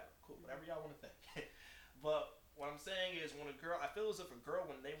 whatever, whatever y'all want to think. But what I'm saying is, when a girl, I feel as if a girl,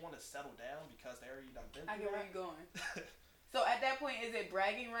 when they want to settle down because they already done been through I get where you're going. So at that point, is it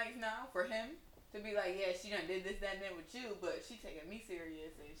bragging rights now for him to be like, yeah, she done did this, that, and that with you, but she taking me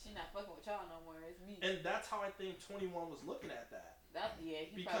serious and she not fucking with y'all no more. It's me. And that's how I think 21 was looking at that.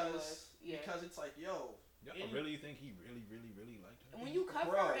 He probably was. Yeah. Because it's like, yo. I really think he really, really, really liked her. When you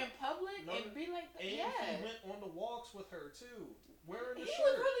cover her in public and be like that, and yeah. he went on the walks with her too, wearing the shirt. He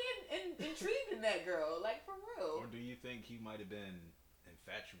was really intrigued in that girl, like for real. Or do you think he might have been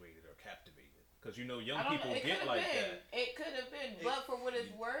infatuated or captivated? Because young people get like that. It could have been, but for what it's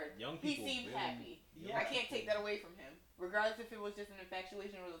worth, he seemed really happy. Yeah. I can't take that away from him. Regardless if it was just an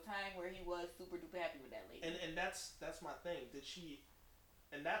infatuation or a time where he was super duper happy with that lady. And that's my thing. Did she?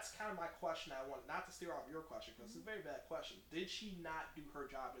 And that's kind of my question. I want not to steer off your question because it's a very bad question. Did she not do her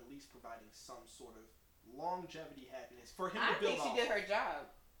job at least providing some sort of longevity happiness for him to build off? I think she did her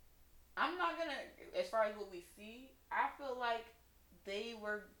job. I'm not gonna, as far as what we see, I feel like they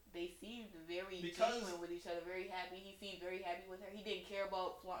seemed very genuine with each other, very happy. He seemed very happy with her. He didn't care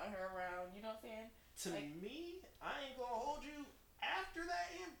about flaunting her around. You know what I'm saying? To me, I ain't gonna hold you. After that,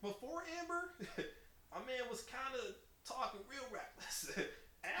 before Amber, my man was kind of talking real reckless.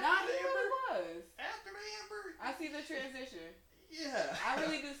 Nah, he really was. After the Amber, I see the transition. Yeah. I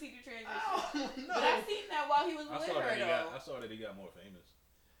really do see the transition. Oh, no. But I seen that while he was with her, though. I saw that he got more famous.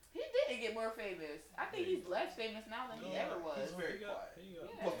 He didn't get more famous. I think he's less famous now than he ever was. He's very quiet. Yeah.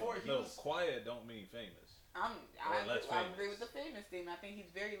 Before he was quiet don't mean famous. I agree with the famous statement. I think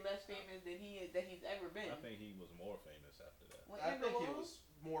he's very less famous than he's ever been. I think he was more famous after that. I think he was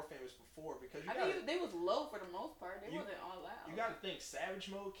more famous before because they was low for the most part. They wasn't all loud. You gotta think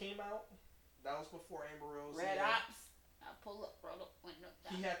Savage Mode came out. That was before Amber Rose. Red Ops. I pull up, roll up, window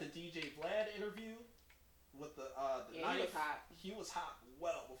down. He had the DJ Vlad interview with the knife. He was hot. He was hot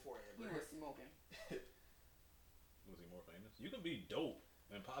well before Amber. He was smoking. Was he more famous? You can be dope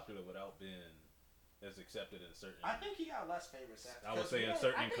and popular without being as accepted in certain. I think he got less famous after. I would say in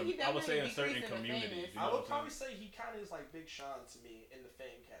certain. I would say in certain communities. I would probably say he kind of is like Big Sean to me in the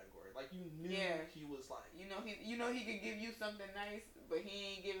fame category. Like you knew he was like. He could give you something nice, but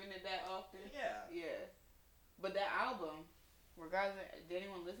he ain't giving it that often. Yeah. Yeah. But that album, regardless, did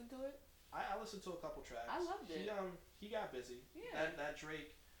anyone listen to it? I listened to a couple tracks. I loved it. He got busy. Yeah. That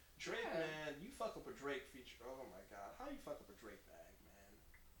Drake, man, you fuck up a Drake feature. Oh my God, how you fuck up a Drake bag, man?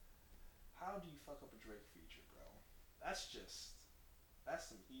 How do you fuck up a Drake feature, bro? That's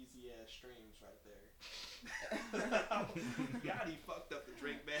some easy ass streams right there. Yachty fucked up the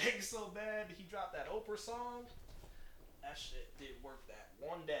Drake bag so bad. He dropped that Oprah song. That shit did work that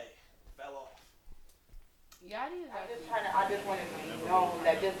one day. Fell off. Yachty is I just want to be known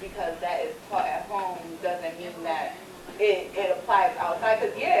that just because that is taught at home doesn't mean that it applies outside.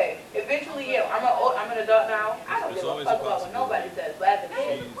 Because eventually, I'm an adult now. I don't give a fuck about what nobody says. But as a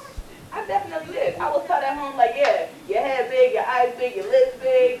kid, I definitely did. I was taught at home like, your head big, your eyes big, your lips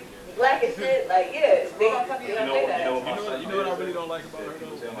big, you black as shit. Like, they gonna come say that. You know what I really don't like about her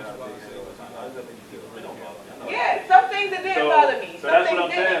though? Yeah, some things it didn't bother me. So some that's things what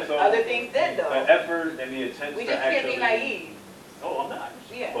I'm saying. didn't. So other things did though. The effort and the attention We to just can't actually. be naive. Oh, I'm not.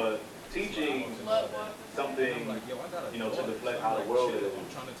 Yeah. But teaching something, to deflect how the world is,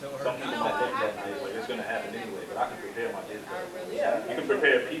 tell her Some people now. might think that like, it's gonna happen anyway, but I can prepare my kids better. really Yeah. You can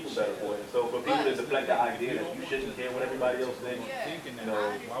prepare people better for it. So for people to deflect the idea that you shouldn't care what everybody else thinks, you know,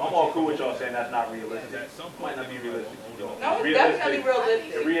 I'm all cool with y'all saying that's not realistic. Might not be realistic to y'all. No, it's definitely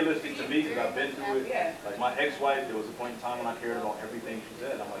realistic. It's realistic to me because I've been through it. Yeah. Like my ex-wife, there was a point in time when I cared about everything she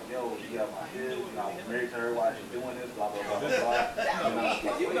said. I'm like, yo, she got my kids, you know, I was married to her while she's doing this, blah, blah, blah, blah,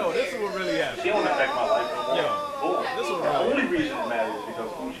 blah. You know, this is what really happened. She don't affect my life no more. Yo, Boom. this is The only reason it matters is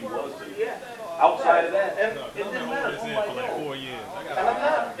because who she was to me. Outside of that, And No, it I've didn't been matter. holding this I'm in like, for like yo. 4 years. I And got I'm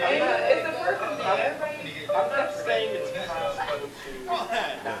not. It's a person thing. I'm not saying it's possible to.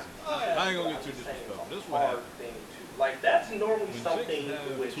 I ain't gonna get too disrespectful. This is what hard happened. thing to. Like that's normally When something chicks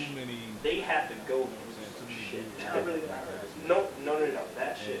have which too many, they have to go too through many shit. dudes, No.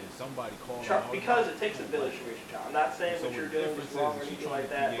 That shit. and somebody calling Because it takes a village to raise a child. I'm not saying So what you're the doing is difference wrong is or she anything trying like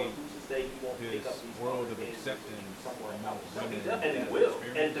to that, but create who's to say you won't pick up this these world of qualifications acceptance somewhere amongst else? women And that will,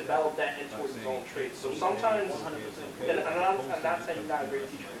 experience and it. develop that into Not its saying own traits. So it's sometimes, okay, it's okay. and I'm not saying you're not a great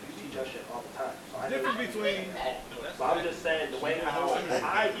teacher, but you teach us shit all the time. So I know Difference between but I'm just saying the way how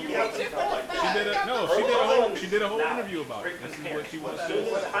I grew up and stuff like she did that. a no, she did a whole interview about it. This is what she wants to Soon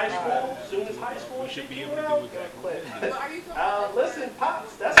do. as high school, We she should be came able to out. do exactly what they did. But are you talking Listen,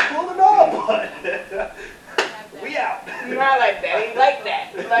 pops, that's cool and all, but we out. Not like that. Ain't like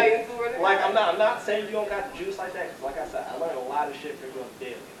that. Like, it's really Like I'm not saying you don't got the juice like that. Cause like I said, I learned a lot of shit from you on the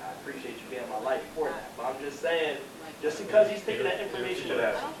daily. I appreciate you being in my life for that. But I'm just saying, just because he's taking that information, Should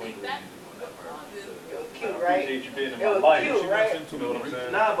I have don't some think twinkle that's in what causes It was I cute, right? appreciate you being in It my was life. cute, She right? wants him You know to what I'm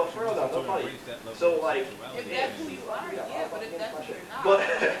saying? Nah, but for real though, no funny. So like, if that's who you are, yeah, but if that's who you're not, But-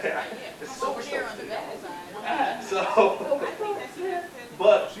 yeah, It's come over super here stuff. on the bad side. so, I think that she has to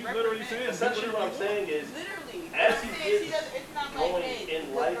but She's literally saying, essentially what I'm saying is, literally. as I'm he saying she gets doesn't- it's not going like, hey, in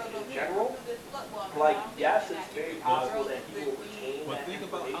this life girl in over here, general, do this slut walk, like, I don't think yes, that it's very happens. possible Girls that he will retain But that think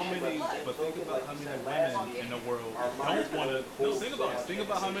about how information, many. but But think about how many said women last in the world our don't minds want to. are No, think about it. Think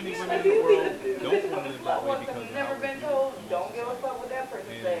about how many women Like, in the you world see the don't bitch want with to the live that slut way walk because you've of how never they been view told. amongst Don't give a themselves. fuck what that person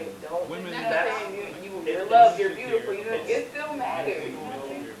And say. Don't. women Not that- saying you It love, you're insecure, beautiful. You know, it's- it still matters. They You know don't what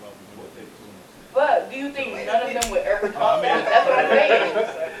I mean? care about what they do. But do you think none of them would ever I talk mean- that? That's what I'm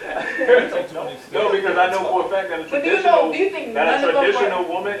saying. No, because I know for a fact that a But do you know? Do you think none of them traditional were?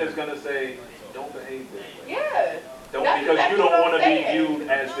 woman is gonna say, don't behave this way. Yeah. Don't, That's because exactly you don't what want I'm to be saying. viewed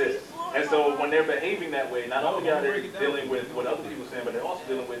as this. And so when they're behaving that way, not No, only are don't they break it down. dealing with what other people are saying, but they're also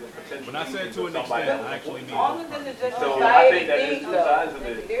dealing with the potential. When I said feelings to of an somebody extent, else. I actually mean. All of this is just So, I society think that there's things, two though. sides of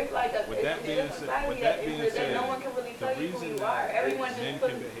it. There's like a With that it's being a said- society with that that being exists that said, no one can really the tell you who reason you that are. Everyone just men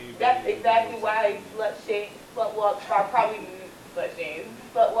puts. can behave That's the way exactly they why slut walks are probably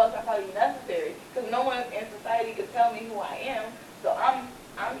slut walks are probably necessary because no one in society can tell me who I am. So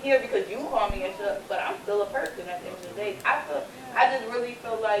I'm here because you call me and shit, but I'm still a person at the end of the day. I just really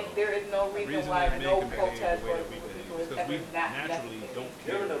feel like there is no The reason reason why that men no can behave protest the way or that we behave people is is because ever we not naturally necessary. don't You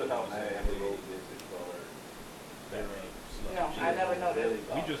care. ever notice how about mad somebody Amber else. Rose is this They're a slut. No, I never noticed.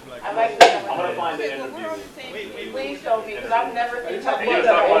 We just like. I like I'm gonna that. find the Okay, but we're interview. on the same page. Please show me because I've never seen her talking He was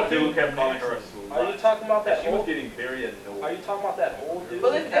about talking about that dude kept calling her a slut. Are you talking about that She was old? getting very annoyed. Are you talking about that old dude?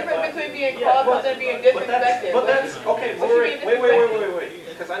 But it's different between being Yeah, called but- something and being But that's disrespected. okay. What you mean Wait.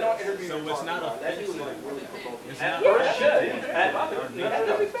 Because I know what interview So you're it's talking not about. That dude was offensive. like really provoking. It's At not first, offensive. yeah.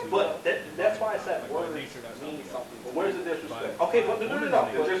 But that's why I said By words nature, that's mean how something. But where's the disrespect? Okay, but no.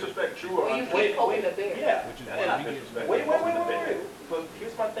 Is disrespect true or When you untrue? keep poking the bear. Yeah. Which is That's why not we get disrespect. Wait. But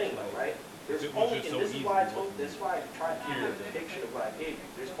here's my thing, though, right? There's It was only, just and so this is easy. why I told, this is why I tried to give you a depiction of what I gave you.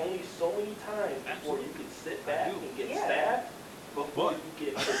 There's only so many times before you can sit back and get Yeah. stabbed before you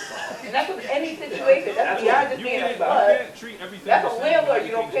get pissed off. And that's with any situation. That's beyond just You being a can't, you slut. can't treat everything. That's the a same. landlord.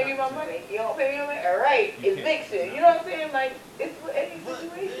 You don't Everything's pay me not my the same. money. You don't pay me my money. All right, You eviction. You know what I'm saying? Like it's with any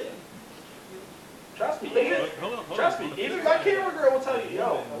situation. Trust me, Hold on. trust me. Even my camera girl will tell you,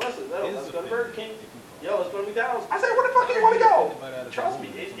 yo, listen, let's go to Burger King. Yo, let's go to McDonald's. I said, where the fuck do you want to go? Trust me,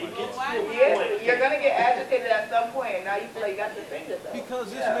 it gets to a Yeah, point. you're gonna get agitated at some point, and now you feel like you got to defend yourself.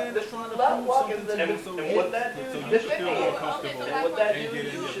 Because this Yeah, man the is trying to slut prove walk is something the- to you, and so what you- that so dude you just should feel did. more Okay, comfortable. And what that and dude get in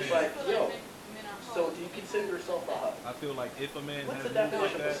is your just pants. like, yo, so do you consider yourself a hub? I feel like if a man What's has the moves like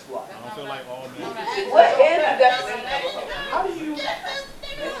definition of a that, slut? I don't feel like all men. What is the definition of a hoe? How do you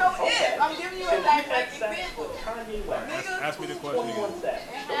There's no if. I'm giving you so a you direct had sex example. with Kanye West, Niggas Ask me the who question again. 21 Savage,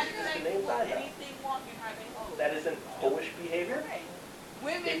 and those have are the sex names for I know. anything walking how they hold. That isn't hoish behavior. Right.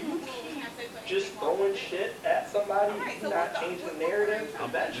 Women If who you will keep have sex for just anything throwing walking. shit at somebody, Alright, you're so not what's the- changing the what's the narrative. reason?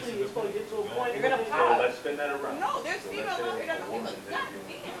 Eventually, it's going to get to a point You're gonna where pop. So let's spin that around. No, there's females out here that don't give a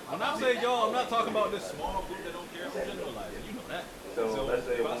goddamn. I'm not saying y'all. I'm not talking about this small group that don't care. I'm generalizing. You know that. So let's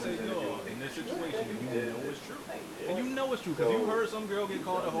say if a I say woman's in yo, the in this situation, you know it's true, and you know it's that's true. Because you heard some girl get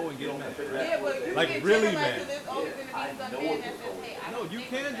called a hoe and get mad. Yeah, but you Like, can't really generalize mad. 'cause there's always gonna be some man that says, hey, I No, don't you think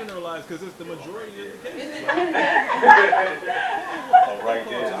can that. generalize because it's the majority of the case. Oh, right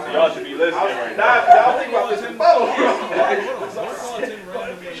there. So y'all should be listening right now. Y'all think about this in Hold on. Don't call 10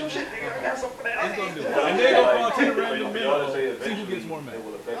 random women. Shit, nigga, I got something for that. It's gonna do it. And then go call 10 For random men. y'all to say See who gets more mad. it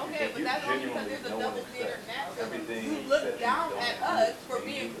will affect you. Okay, but You that's only because genuinely there's a don't double accept standard naturally. everything You that look you down don't at do. us for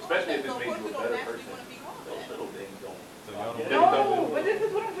being Especially if so it of makes course you we a don't better naturally person. want to be called Those that. little things don't. So y'all don't No, but this is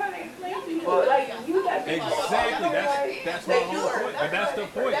what I'm trying to explain to you. But- Like, you got people Exactly. That's my whole point. But that's the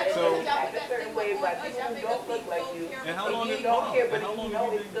point. That's So. because y'all act a certain way about people who don't look like you. And how long You did don't care, but and how you long know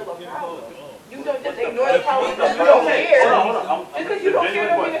have you it's been still a getting problem. called? You don't just ignore the problem because you Okay, don't care. Hold on. Just because you don't care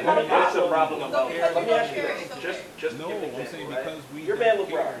don't mean it's not a What's the problem. problem So about because Let you me don't ask you care, this. it's okay. Just No, give an I'm saying example, right? because we Your don't man LeBron,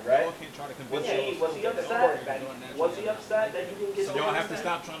 care. right? Y'all can't try to convince Was he yourself upset? that Was he upset that you didn't get So the y'all have to understand?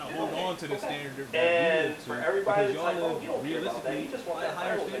 stop trying to hold on to the standard that And we live for to everybody because that's y'all like, oh, live you don't care about that. realistically You just want at a that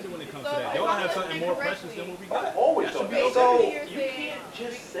higher title. standard when it comes So to that. if Y'all I'm have something more listening precious than what we I've got. always That should thought be that. okay. So You're you saying- can't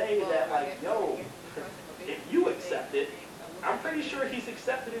just say that like, yo, if you accept it, I'm pretty sure he's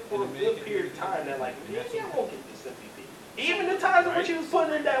accepted it for a good period of time. That like, maybe I won't get this MVP. Even the times in which he was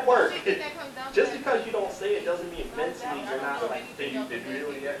putting in that work. Shit that comes down to Just that. because you don't say it doesn't mean mentally you're not like. Did you hear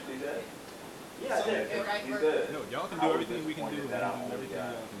what he actually said? Yeah, I did. He said, No, y'all can I do was everything we can do, disappointed that I and only everything got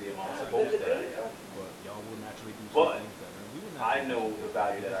y'all can the do. amount of But votes that I got. y'all will naturally do some But things that we would I not. know the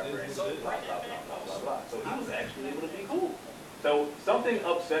value that I bring. It's- Blah, it's- blah, blah, blah, blah, blah. So he was actually able to be cool. So something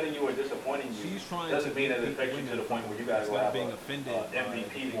upsetting you or disappointing you She's trying doesn't to mean get that it affects you to the point where you gotta go instead of have being a offended by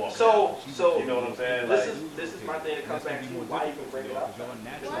MVP the walk. So- You know what I'm saying? This Like, is my thing that comes back to why you bring it up.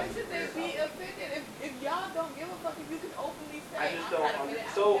 Why should they be offended if y'all don't give a fuck if you can openly say? I just I'm don't. not offended,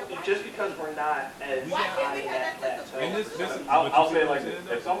 I So don't care. just because we're not as Why can't high we in have that that sense of plateau. And this is I'll but you say see it what like I'm this.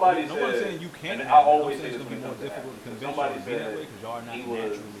 saying, If somebody no one's said- saying you can't and have I it. I'm always saying say it's this gonna be when more it comes to difficult to that. convince Somebody y'all to be that said way because y'all are not he was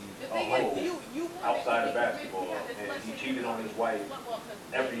naturally. The thing Oh, is, you want outside to of be basketball, convinced because and it's he like cheated on his wife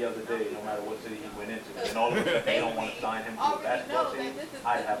every other day, no matter what city he went into. And all of a sudden, they don't want to sign him to a already basketball know team. that this is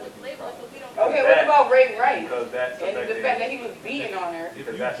I'd have a what's huge labeled, so problem. we don't. Okay, what about Ray Rice? Because that's And the fact that he was beating on her. If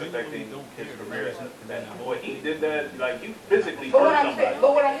Because you that's genuinely affecting don't his care, career. then that whole But he did that, like, you physically But what hurt I'm saying, somebody.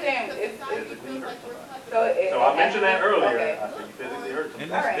 but what I'm saying is, So I mentioned that earlier. Okay. I said you physically hurt And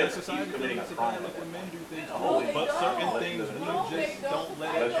somebody. that's Alright. society He's committing a feels crime. like when men do things No, too. they But don't. certain Unless things you live in we a- just don't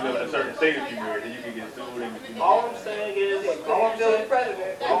let it Unless you live in a go. certain state if you married, then you can get sued and you All I'm saying is, all I'm still the saying,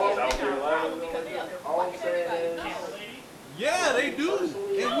 president. South Carolina. all I'm saying is, Yeah, they do,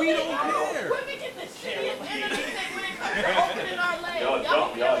 and we don't care. Women get the shittiest end of the stick when it comes to opening our legs. Y'all Y'all jump-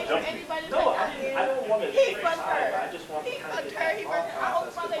 don't y'all wait for jumping. anybody to no, say, I don't want to He take fucked time. her. I just want to He kind of fucked get her. that He thought fucked her. I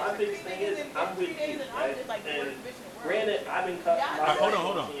hope process. my 'Cause my legs biggest for thing 3 days is, and I'm 3 with days you, and I'm right? just like the And worst bitch in the world. granted, I've been cutting Yeah, my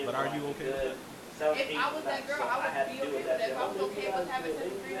hold on. But are you okay with that? If I was that girl, I would be okay with that. If I was okay with having sex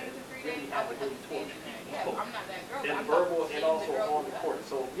for 3 days and 3 days, I would understand that. Yeah, I'm not that girl. But And I'm verbal not and saying also the girl on who the does. court.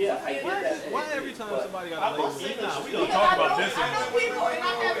 So yeah, I get that. Why every time But somebody I got a will label? say this. Nah, we Because gonna talk about I this know anymore. people and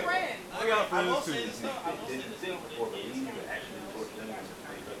I have friends. I got friends too. Didn't think or believe you actually tortured them.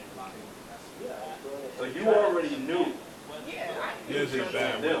 So you already knew Yeah, I Yes, it's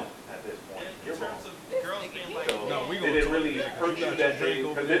bad. them at this point. You're wrong. So No, we did gonna it talk really about it, 'cause hurt you you got that your day? drink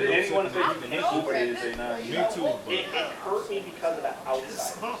over Because there, did you're anyone say sipping you it. can't I'm sleep over today it. and say nah? Me too. It hurt me because of the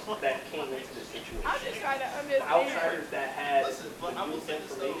outsiders that came into the I'm situation. just trying to The understand. outsiders that had the new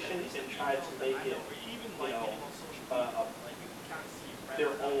information and tried to make it, you know, their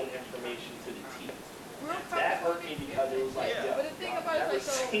own information to the T. That hurt me because it was like, yo, But the thing about it never is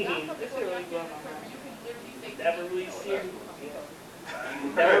like, so seen, y'all come to y'all can't determine. You can literally say. never really seen,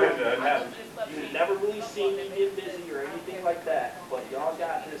 you never really seen me get busy or anything like that. But y'all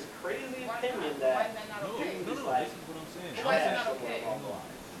got this crazy opinion that No, you no, just no. like This is what I'm saying. Why is I'm it not saying, okay?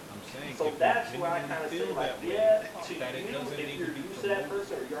 I'm saying So if that's you where I genuinely kind of say feel like, that way, yeah, to that it you, doesn't if need you're to be used to that promoted.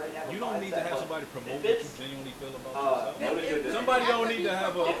 person or you already have a You don't need to mindset, have but somebody promote if what you it's, genuinely feel about Notice yourself. that Somebody don't need to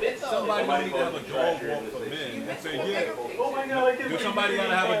have a somebody don't need to have a dog walk for men and say, yeah. Oh my God! Do somebody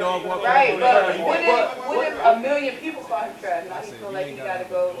gotta have a dog walk for Right, men? but what if a million people call him trash? Now he feel like he gotta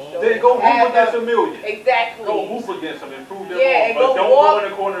go show Then go ass hoop against up. a million. Exactly. Go hoop against them and prove them Yeah, and wrong. But go don't walk. go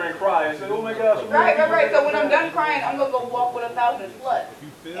in the corner and cry and say, oh my gosh. Right. So when I'm done crying, I'm gonna go walk with 1,000 sluts. If you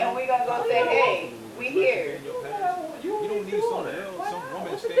feel And we gonna go say, hey, we here. in your past, you don't need some girl, some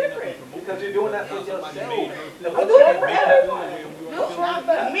woman What's the standing up and difference? promoting Because you're you doing that for somebody yourself. made her feel I'll like do that you for make her feel everybody. the way you No, are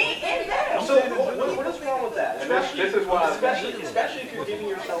feeling. me and them. so what's wrong with that? And this is why Especially if you're giving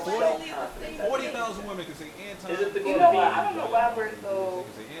yourself self-confidence. 40,000 women can say anti. Is it the You know what? I don't know why we're so.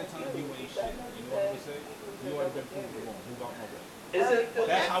 They can say anti, you ain't shit. You know what I'm saying? You already been proven wrong. Move out my way. Is it?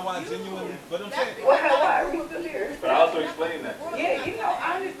 That's how I genuinely. But I'm saying. Why are we still here? But I also explained that. Yeah, you know,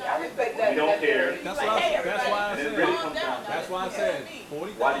 I respect that. We don't care. That's why I And it said. really comes down to That's why I said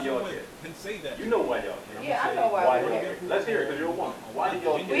 40,000 Why do y'all women care? can say that. You know why y'all care. Yeah, I know why we y'all care. Let's hear it, because you're a woman. Why do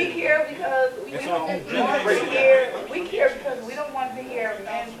y'all care? We care because we It's don't on we Google. care because we don't want to hear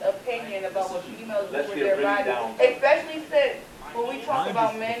men's opinion about what females do Let's with get their really body. down. Especially since when we talk Mind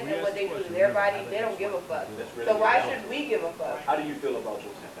about you, men if we and what ask they the do to question, their we're body, not they don't give a fuck. Let's really So why get down. should we give a fuck? How do you feel about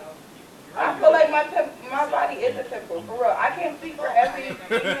yourself? I feel like my body is a temple, for real. I can't speak for every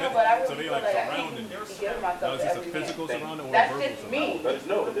female, but I So really they feel like like I surrounding. can't give No, myself is to this a every man. physical surrounding or a That's verbal just surrounding? me. Let us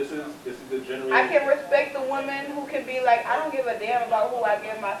know. This is the general. I can respect the woman who can be like, I don't give a damn about who I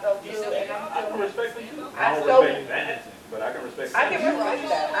give myself to, and I can I'm respect it too. I I don't so- respect that, but I can respect I can that. respect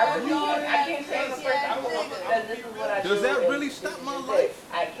that. I really can. I can't shame a person who says this is what I do. Does that and really this stop is my it. life?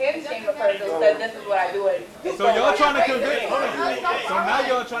 I can shame a person who says this is what I do. And So y'all trying to convince? Hold on. So now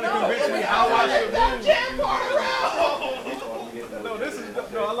y'all trying to convince me how I should move? No, this is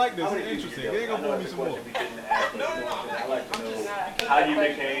no. I like this. It's interesting. They ain't gonna pull me some more. I like to know how you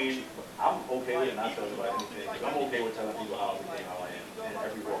became. I'm okay with not telling about anything. I'm okay with telling people how I became how I am in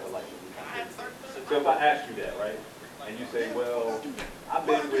every walk of life. So if I ask you that, right, and you say, well, I've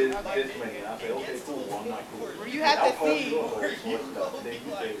been with this many, and I say, okay, cool, well, I'm not cool. You have I'll to call see. you a hoe or stuff, and then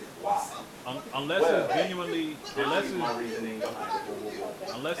you say, why? Unless Well, it's genuinely, This is my reasoning behind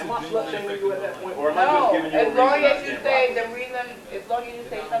it. unless it's Am I slut genuinely shaming you at that point, or am I no, just giving you a as long reason as I you can't say rock the reason, as long as you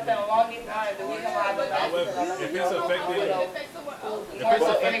say something along these lines, the reason why I don't like However, if it's affecting, more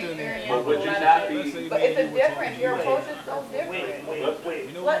so affecting- inexperienced, But would you a lot not of be- shit. let's say But me it's and a you were difference. talking, Your you approach like, is so different.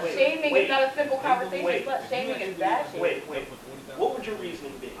 you know Slut what? shaming is not a simple conversation. wait. Slut shaming is bashing. Wait. What would your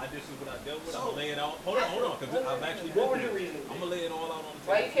reasoning be? This is what I dealt with. I'm gonna lay it out. Hold on, because I've actually What been would your through it. reasoning be? I'm gonna lay it all out on the table.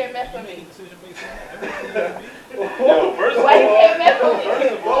 Why you can't mess with Make me? a decision based on that. Everybody Yo, first of Why you all, can't mess with me?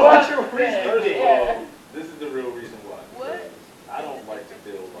 first of all, What's your reason? First of Yeah. all, this is the real reason why. What? I don't like to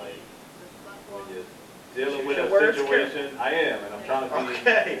feel like when you're dealing with a Your words situation. I am, and I'm trying to be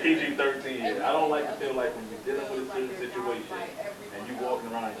Okay. PG-13 here. I don't like to feel like when you're dealing with a certain situation and you walking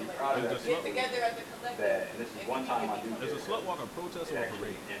around and you proud of that Get together as a collective. bad. And this is one time I do Is a this. slut walk a protest or a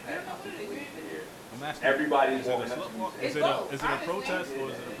parade? Impact my situation here. I'm asking. Everybody's Is it a walking up slut to me walk? saying, Is it a protest or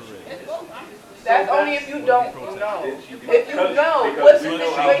is it a parade? It's both, honestly. That's only if you don't know. If you If you know what's we the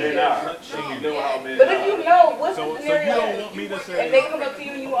know how men situation. are. If you know how men But if you are. know what's So the you scenario, don't want me to and say? they come up to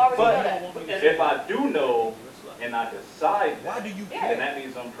you and you already know that. If I do know and I decide Why that, do you Yeah. then care? that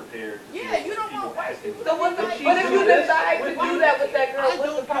means I'm prepared to Yeah, deal you with don't people want white asking people. So what's the, But but if you she's decide to with do you. that with that girl,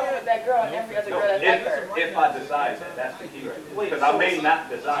 what's the problem with that girl and every other girl that's like her? If I decide that, that's the key. Because I may not I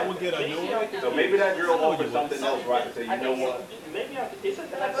decide. would get annoyed. So maybe that girl offers something else where I can say, you know what? Maybe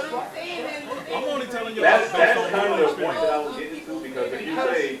isn't that But I'm saying is, I'm only telling you That's based kind on of my the point experience. that I was getting to, because if you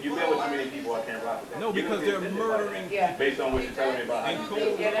say you've been with too many people, I can't rock with that. No, You because can they're be offended by that murdering Yeah. based on what you're telling me about how And you cool.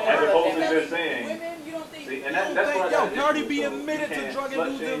 feel. Yeah, As opposed to just saying, women, you don't think. see, and Don't that's think- what I yo, got an Cardi issue B with. admitted You to can't drugging slut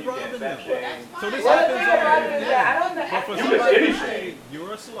dudes shame, and you can't robbing fat them. shame. So this Well, the happens thing about it is that I don't But for You somebody can to skinny say shame.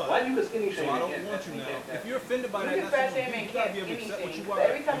 you're a slut, Why you a skinny so shame? I don't want you now. If you're offended by You that, can that's fat on shame you. and You gotta can't be able to skinny accept what shame. you But are.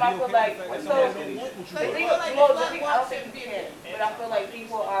 every time and I be feel okay like, with the fact that so- somebody don't want what you The are. thing, well, the thing, I don't think you can, but I feel like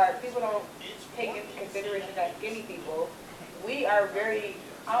people don't take into consideration that skinny people, we are very,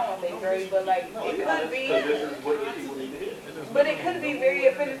 I don't want to say very, but like, it could be, Because this is what the people need to hear. but it could be very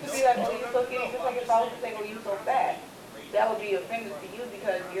offensive to be like, oh, you're so skinny, just like if I was to say, oh, you're so fat. That would be offensive to you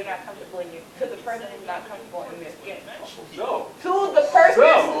because you're not comfortable in your, to the person who's not comfortable in their skin. No. To the person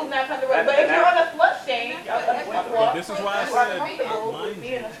So, who's not comfortable, and- but if and you're on a slut shame, But this is why I you are said, comfortable mind with you,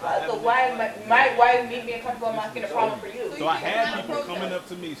 being a I slut. So haven't- why is me being comfortable in my skin a problem for you? So I had people coming up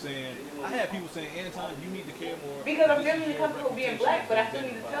to me saying, I had people saying, Anton, you need to care more. Because I'm This is genuinely your comfortable being reputation. black, but I still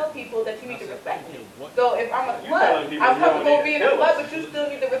need to tell people that you need to respect me. What? So if I'm a You telling slut, people I'm you don't comfortable need being to a kill slut, us. but you still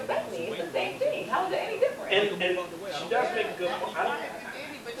need to respect me. It's the same thing. How is it any different? And she does make a good point.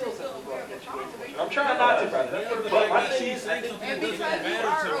 But you're still aware of the problem. I'm trying not to, brother. Yeah, but the But fact my that thing she's is, I saying think something And that because doesn't you matter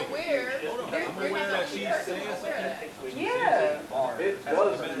are to me. aware, I'm aware that she's saying something. Yeah.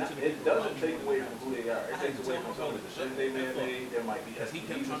 It doesn't take away from who they are. It takes away from some of the decisions they may have made. There might be Because he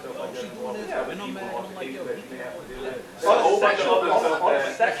kept STDs and trying to, stuff oh, like she that. doing this, Yeah, and I'm people mad, on I'm like, cases yo, that you may have to deal with. There's a on whole a bunch of sexual, other stuff on a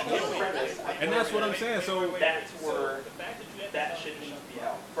that. sexual premise, And that's what I'm saying, so that's where that shit needs to be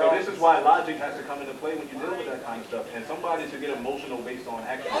out. So this is why logic has to come into play when you deal with that kind of stuff. And somebody should get emotional based on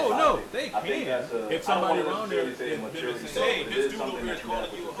actual oh no, logic. they I think can. that's a, If I don't somebody want to around there necessarily say is maturity, say, hey, but it this is dude over something here that you calling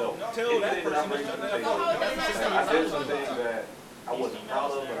have you to a do. hoe. Tell that Anything that I person bring to to shut the the table, fuck up. That's the same I did thing. some things that I wasn't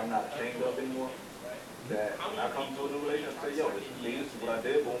proud of, but I'm not ashamed of anymore. That when I come to a new relationship, I say, yo, this is me, this is what I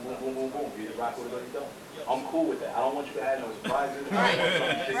did, boom, boom, boom, boom, boom. You either rock with it or you don't. I'm cool with that. I don't want you to have no surprises. I don't want you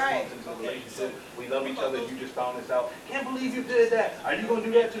to be 6 months into a relationship. We love each other. You just found this out. Can't believe you did that. Are you gonna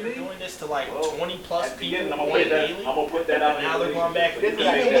do that to me? Doing this to like 20 At plus the people beginning, I'm gonna put that out. now they're going back. Even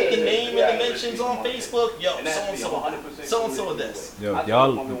with the name and the mentions on Facebook, yo, so-and-so of this. Yo,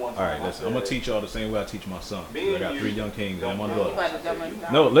 y'all, alright, listen, I'm gonna teach y'all the same way I teach my son. I got 3 young kings and 1 daughter.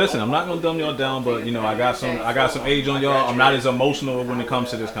 No, listen, I'm not gonna dumb y'all down, but you know, I got some age on y'all. I'm not as emotional when it comes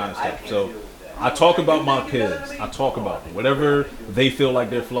to this kind of stuff. So I talk about my kids. I talk about them. Whatever they feel like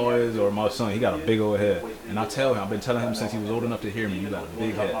their flaw is, or my son, he got a big old head. And I tell him, I've been telling him since he was old enough to hear me, you got a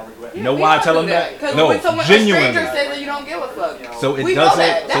big head. You know why I tell him that? No, genuinely. A stranger says that you don't give a fuck. So it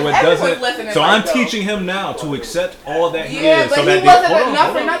doesn't. So I'm teaching him now to accept all that he is. But so he that wasn't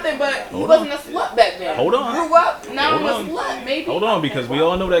enough for nothing. But he wasn't a slut back then. Hold on. Grew up, now I'm a slut. Maybe. Hold on, because we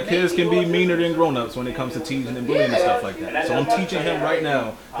all know that kids can be meaner than grown-ups when it comes to teasing and bullying and stuff like that. So I'm teaching him right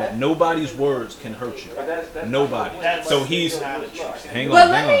now that nobody's words can hurt you. Nobody. So he's hang on.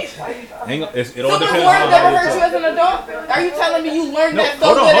 It all depends on how you talk. As an adult? Are you telling me you learned that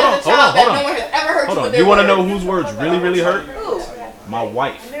so good as a child that no one has ever heard you with their You want to words? know whose words really hurt? Who? My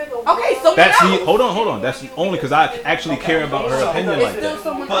wife. Okay, someone That's else. the hold on. That's only because I actually care about her opinion like Still that.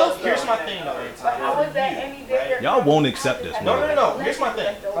 someone But else. here's my thing though. How is that any different? Y'all won't accept this. No. Here's my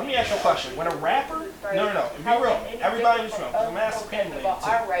thing. Let me ask you a question. When a rapper, no. Be real. Everybody in this room. I'm asking Pamela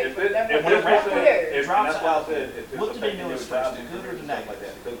too. When a rapper drops an album, what do they notice first, the good or the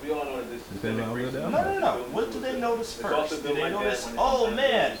negative? Because we all know that this Depends on how good they are. No. What do they notice first? Do they notice, oh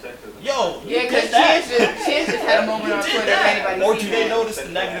man, yo, you Yeah, because did that? Chance just had a moment on Twitter. Anybody Or seen do they that? notice the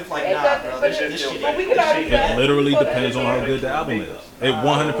negative, like, nah, bro, this shit ain't. It literally depends on how good the album is. It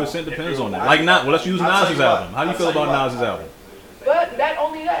 100% depends on that. Like, let's use Nas's album. How do you feel about Nas's album? But not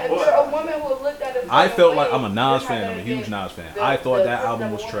only that, if you're a woman who looked at it, I felt like I'm a Nas fan. I'm a huge Nas fan. I thought that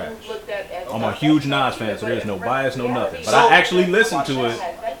album was trash. I'm a huge Nas fan, so there's no bias, no nothing. But I actually listened to it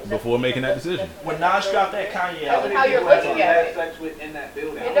before making that decision. When Nas dropped that Kanye album, how you're looking at it.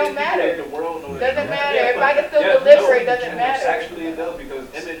 It don't matter. Doesn't matter. If I can still deliver, it doesn't matter. Actually, it does because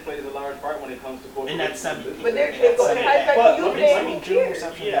image plays a large part when it comes to in that corporations. 70s. But they're going to high But you let then. me Who general cares?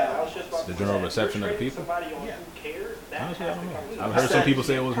 reception. The general reception of the people. Yeah. Honestly, I don't know. I've heard some people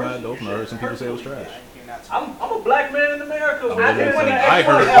say it was mad dope, and I heard some people say it was trash. I'm a black man in America. I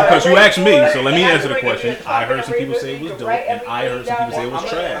heard because you asked me, so let me answer the question. I heard some people say it was dope, and I heard some people say it was I'm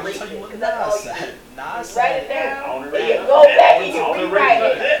trash. gonna tell you what Nas said. Nas Write said, it down. You go back and you rewrite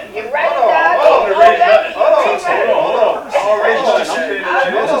it. You write it down. Hold You go back and you rewrite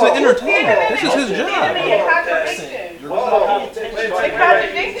it. This is an entertainer. This is his job. The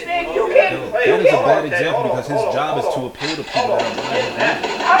contradiction is you can. That is a bad example because his job is to appeal to people that are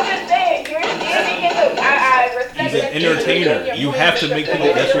blind. I'm just saying, you're getting into. I respect He's an that you're entertainer. getting You your have to point make of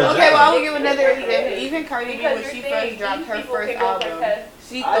people. That's your Okay, well, I job. will give another example. Even Cardi B, Because when you're she saying first dropped these her people first can go album, protest.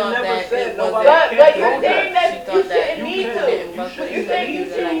 she I thought never that said it nobody wasn't. But you're saying that She you thought that shouldn't need you to. couldn't fuck with You're saying you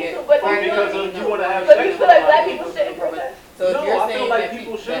music shouldn't like need it. to, but Because you want to have But sex you with feel like black somebody. people shouldn't protest. So if No, you're I saying feel like that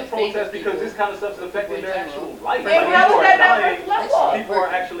people that should fake protest because people- this kind of stuff is affecting their actual life. Then how is that not dying. first level? People are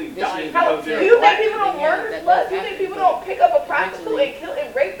actually dying How, because do they're you think black. people don't murder sluts? Do you think people don't pick up a prostitute and kill and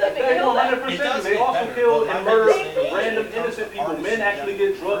rape them and They kill them? 100%. They also kill and murder random innocent people. Men actually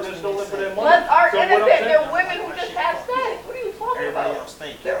get drugged and stolen for their money. Sluts are So what I'm innocent. saying- They're women who just have sex. What are you talking everybody about? else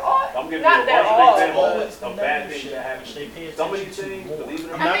think. They're all I'm giving not you a they're bunch of all. examples the of bad negative things shit, that happen. which they pay Some of these attention things, to more. believe it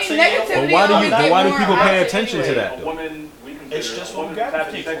or I'm not, not I mean, saying negativity But why do always you? get Why do more people pay options attention to anyway. that a though? woman, we consider It's just a what woman we having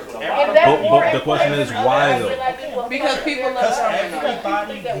gravitate sex towards. with a Everybody- lot of If that's But more the question important is than why, others, I though? realize people Because are people there. love Because her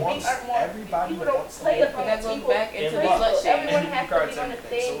everybody Think that we wants, are more- everybody people don't wants to play live us But that goes equal. back into the in love. slut shaming. Everyone has to regards be on the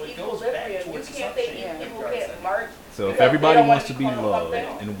everything. same So it goes back equilibrium. You towards the can't slut say shaming people in regards can't to march. So if because they everybody don't wants want to be you to call loved them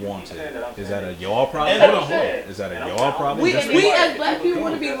and wanted, is that a y'all problem? And Hold on, shit. hold on. Is that a y'all problem? We Just as black people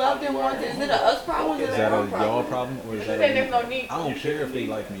want to be loved and wanted. Is it a us problem? Or Is is it that a a y'all y'all problem? problem or is You're that saying a there's me no problem? need. I don't care if they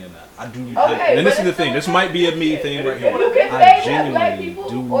like me or not. I do. Okay, And this but is the it's thing. still This might be a me bullshit. thing right You here. can I say that black genuinely people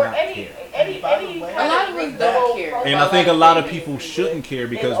do or not any care. A lot of us don't care. And I think a lot of people shouldn't care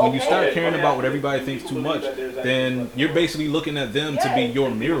because when you start caring about what everybody thinks too much, then you're basically looking at them to be your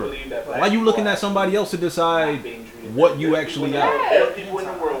mirror. Why are you looking at somebody else to decide what you actually are? There are people in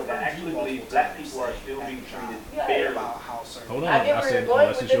the world that actually believe black people are still being treated fairly. Hold on, I get I where said you're going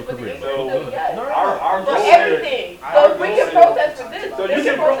unless with it's your this, but the career. English is yes. Our For goal everything. So we can protest for this. So They you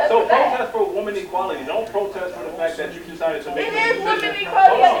can can protest for that. protest for woman equality. Don't protest for the fact that you decided to make It some is decision. women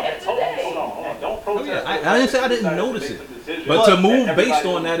equality at the end of the Hold day. on. Don't protest. yeah, for the I didn't fact say I that you didn't decided to notice make it. some decision. But to move everybody based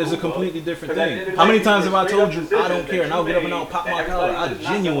on that is a approve of. completely different Because at the thing. end of How the many day, times have I it's told straight you up I don't decisions care and I'll that get up and you I'll pop made my that collar? I everybody does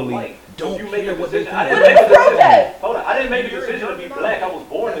not genuinely like. don't You make care a what they decision. think. I What didn't is make a a decision. protest? Hold on, I didn't make a decision to be black. I was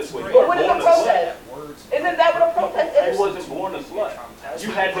born this way. But what is a protest? Words Isn't that what a protest is? You wasn't born a slut.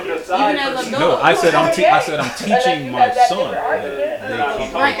 You had to decide. Even as for a you. No, I said I'm teaching my son. Right.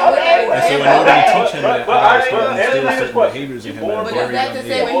 And so in order to teach him that, But I have I- to but instill answer certain this behaviors in him question. at a But very is that to young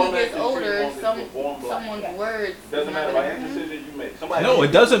say age. when he gets older, someone's words? Doesn't matter about any decision you make. Somebody No,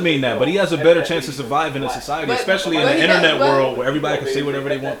 it doesn't mean that, but he has a better chance to survive in a society, But- especially in but the he internet does- but- world where everybody can say whatever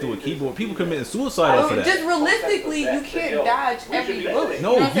they want through a keyboard. People committing suicide off of that. Just realistically, you can't dodge every bullet. No,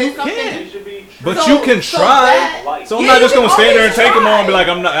 know what I'm saying? you Something- can't. It should be. But So- you can so try. that- So I'm Yeah, not you just can gonna stand there and always take them on try. and be like,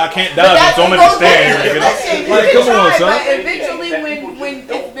 I can't But dodge that's them, so I'm what gonna goes stand back here. to listen, you Like, can come on, try, son. But eventually, when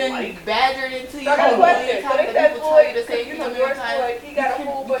it's been badgered into you, So the a question, million so times they that said people tell you the Floyd, same you thing know, a million George times, Floyd, he got a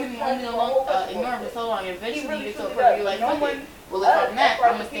whole you bunch can of only ignore him for so long. He Eventually, really you get to a truly point where does. you're like, No fuck one it. Well, if I'm not,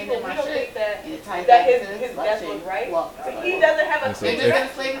 I'm gonna stand people, in my we don't shit. think that And it ties that back his to his slut death shame. was right. Well, So he doesn't have a And so It if-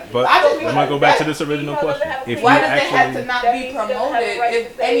 doesn't say- But I just I'm feel gonna go like back to that- this original question. If you Why does it have to actually, not that be he still has a promoted right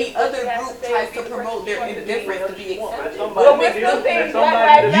if to say any what other he has group to say, tries to be promote their the indifference to be accepted? Well, But we're it's still still saying somebody- Black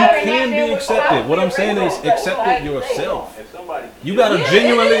Lives you Matter can and be then accepted. What I'm we're saying is racist. accept it yourself. If somebody. You gotta Yeah,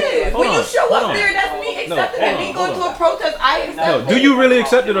 genuinely. it is. Hold When you on, show hold up on. there, that's me accepting it. Me going to a protest, I accept No, it. do you really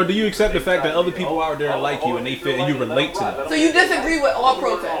accept it, or do you accept the fact that other people out there like you and they fit and you relate to them? So you disagree with all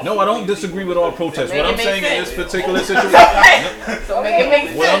protests? No, I don't disagree with all protests. What Make I'm it make saying in sense. this particular situation, So make it make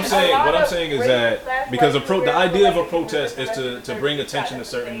sense. what I'm saying is that because the idea of a protest is to bring attention to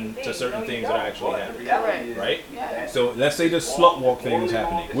certain things that are actually happening, Correct. right? Yeah. So let's say this slut walk thing is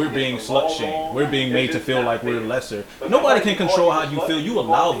happening. We're being slut shamed. We're being made to feel like we're lesser. Nobody can control how you feel. You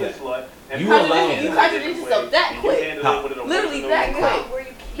allow that. You allow You that. contradict yourself that quick. How? Literally that quick.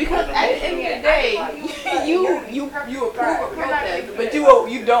 Because at the end of the day, you approve of protest, but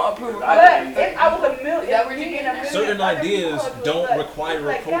you don't approve of But protest. if I was a million, Is that what you mean? Certain ideas don't require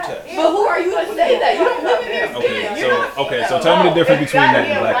a protest. But who are you to say that? You don't live in their skin. You're not So tell me the difference between that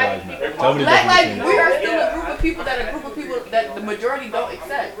and Black Lives Matter. Tell me the Black difference lives, between we that. are still a group of people that the majority don't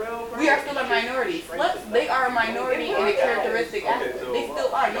accept. We are still a minority. Sluts, they are a minority in a characteristic aspect. They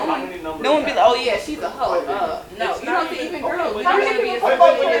still are. No one be like, oh yeah, she's a hoe. No, you don't see even girls. We how don't many want to be people a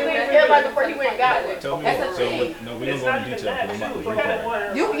fuck with associated this with nigga everybody before he went and got one? Tell me. That's the So thing. no, we don't go into detail because I'm about to break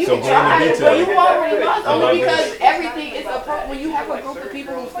that. You So can go try, into but detail. you already lost About only this. because everything is when you have a group of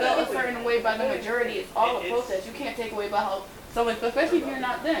people who feel a certain way by the majority, it's all a protest. You can't take away by how someone, especially if you're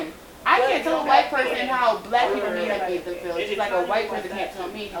not them. I can't tell a white person how black people may have made them feel. It's just like a white person can't tell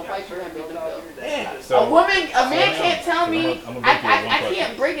me how white people have made them feel. So, A man can't tell me. I'm gonna break you I one question.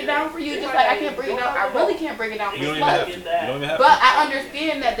 can't break it down for you. Just like I can't break it down. I really can't break it down for You don't even have to. sluts. You don't even have But to. I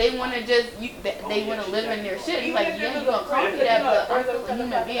understand that they want to they want to live in their shit. It's like, yeah, you gonna call me that, but I'm still a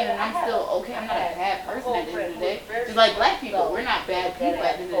human being and I'm still okay. I'm not a bad person at the end of the day. Just like black people, we're not bad people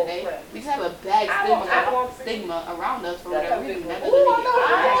at the end of the day. We just have a bad stigma around us for whatever reason. That doesn't make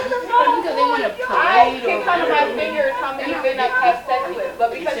it because they want to I parade can or count on my whatever. fingers how many men I've had sex with,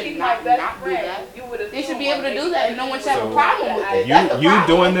 but because he's my best friend, you would have. They should be able to do that, and no one should have a So, problem with it. That's the You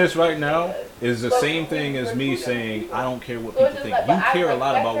problem. doing this right now is the same thing as me saying I don't care what people think. You care a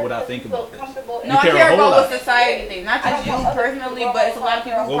lot about what I think about this. No, I care a care whole about lot. what society thinks, not just you personally, but it's a lot of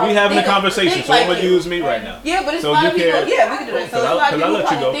people. who Well, we having a probably conversation, think so I'm like gonna you. use me right now. Yeah, but it's So a lot you of people. care- Yeah, we can do that. So it's a lot of Cause I people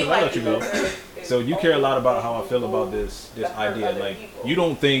let you who go. think Cause I like let you go. So you care a lot about how I feel about this idea. Like you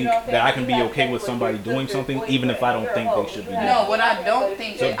don't think that I can be okay with somebody doing something, even if I don't think they should be doing No, it. what I don't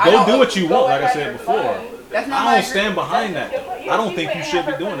think. So I go don't- do what you want, like I said before. That's not I my don't stand behind that though. I don't think you should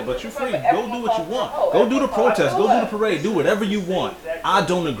be doing it, but you're free. Go do what you want. Go do the protest. Go do the parade. Do whatever you want. I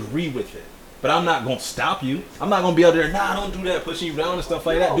don't agree with it, but I'm not gonna stop you. I'm not gonna be out there. Nah, don't do that. Pushing you around and stuff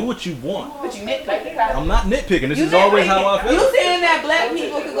like that. Do what you want. But you nitpick. I'm not nitpicking. This You is always nitpicking. how I feel. You saying that black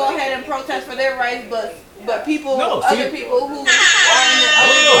people could go ahead and protest for their rights, but people, No, see- other people who are in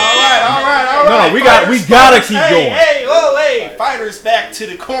the All right. No, we gotta keep going. Hey, fighters back to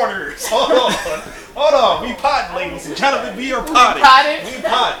the corners. Hold on. We potting, ladies and gentlemen. We are potting. potting? We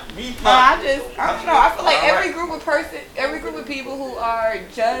pot. No, I don't know. I feel like every group of people who are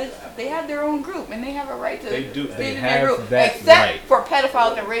judged, they have their own group and they have a right to They do. stand They in their have group. that Except right. for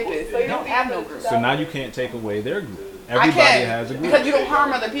pedophiles and rapists, they don't have no group. So now you can't take away their group. I Everybody can has a group. because you don't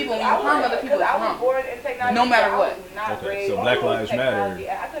harm other people. When you harm other people, it's wrong. No matter what. Okay, so Black Lives Matter.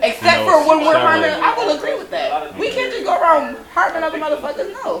 Except You know, for when we're sorry. harming, I will agree with that. We can't just go around harming other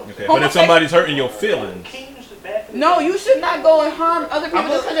motherfuckers. No. Okay, but if somebody's hurting your feelings, No, you should not go and harm other people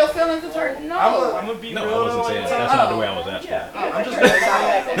just because your feelings is hurt. No. I'm gonna be no, real. I wasn't saying that. That's not the way I was asking. I'm just gonna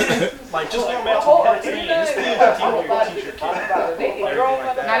say, like, just going back to what I was saying, this thing with your teacher kid, everything like Now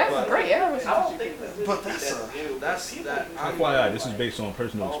that. that's But great. Everyone should teach your kids. But that's that. FYI, this is based on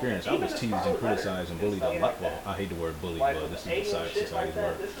personal experience. I was teased and criticized and bullied a lot. Well, I hate the word bully, but this is society's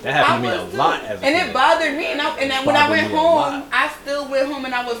word. That happened to me a lot as a and kid. it bothered me. And when I went Bothered me a home, lot. I still went home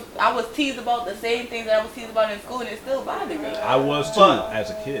and I was teased about the same things that I was teased about in school, and it still bothered me. I was too But- as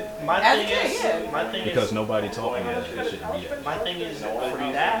a kid As a kid, yeah. My thing because is, nobody taught me that it shouldn't be. my thing is for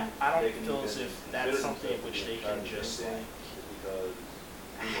that, I don't feel as if that's something which they can just like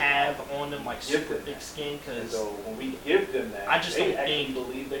have on them like super thick skin, because So when we give them that, I just they don't actually think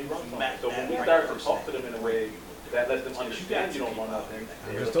believe they run something. Matt- So when we Matt start to Wright talk to them in a way that lets them understand you don't run nothing.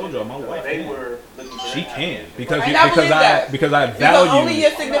 I just told y'all, my wife They can. were looking for She that. can because And I believe that. because I Because only value.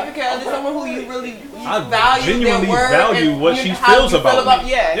 your significant other, someone who you really I value genuinely their word value and what she how feels you feel about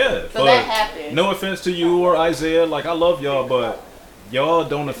me. Yeah. Yeah, So that happened. no offense to you or Isaiah, like I love y'all, but y'all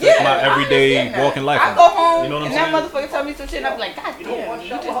don't affect my I everyday understand that. walking life. I go home You know what I'm and that saying? motherfucker tell me some shit and I be like, God damn, you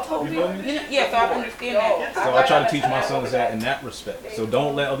just told me. You feel me? You know, yeah, so I understand that. So I try to teach my sons that in that respect. So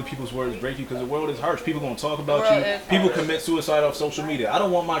don't let other people's words break you, because the world is harsh. People gonna talk about The world you. is People harsh. commit suicide off social media. I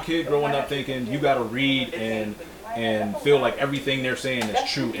don't want my kid growing up thinking you gotta read and feel like everything they're saying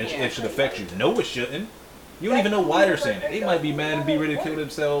is true and it should affect you. No, it shouldn't. You don't even know why they're saying it. They might be mad and be ready to kill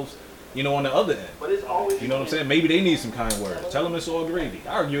themselves, you know, on the other end. But it's always You know what I'm saying? Maybe they need some kind words. Tell them it's all gravy.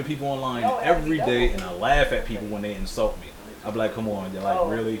 I argue with people online every day, and I laugh at people when they insult me. I be like, come on, you're like,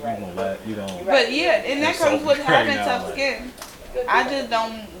 really? You gonna laugh? You gonna? But yeah, and that comes with Right having now, tough like- skin. I just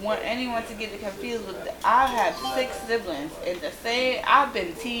don't want anyone to get it confused with I have 6 siblings and the same I've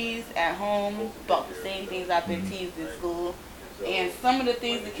been teased at home about the same things I've been teased in school. And some of the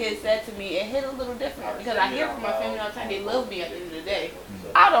things the kids said to me, it hit a little different because I hear from my family all the time they love me at the end of the day.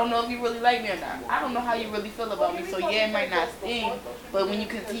 I don't know if you really like me or not. I don't know how you really feel about me. So yeah, it might not sting, but when you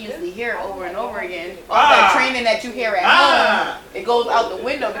continuously hear it over and over again, all that training that you hear at home, it goes out the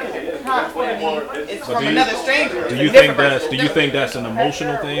window because you're constantly it's So from do you- another stranger. Do It's you a think different that's? person. Do you think that's an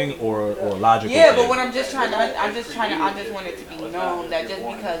emotional thing or logical? Yeah, thing? but what I just want it to be known that just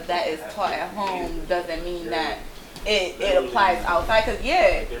because that is taught at home doesn't mean that it applies outside. Cause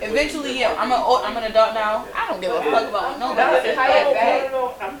yeah, eventually, yeah, I'm an adult now. I don't give a fuck about what nobody says.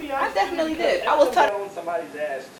 No, I'm be honest. I definitely did. I was If taught. on somebody's ass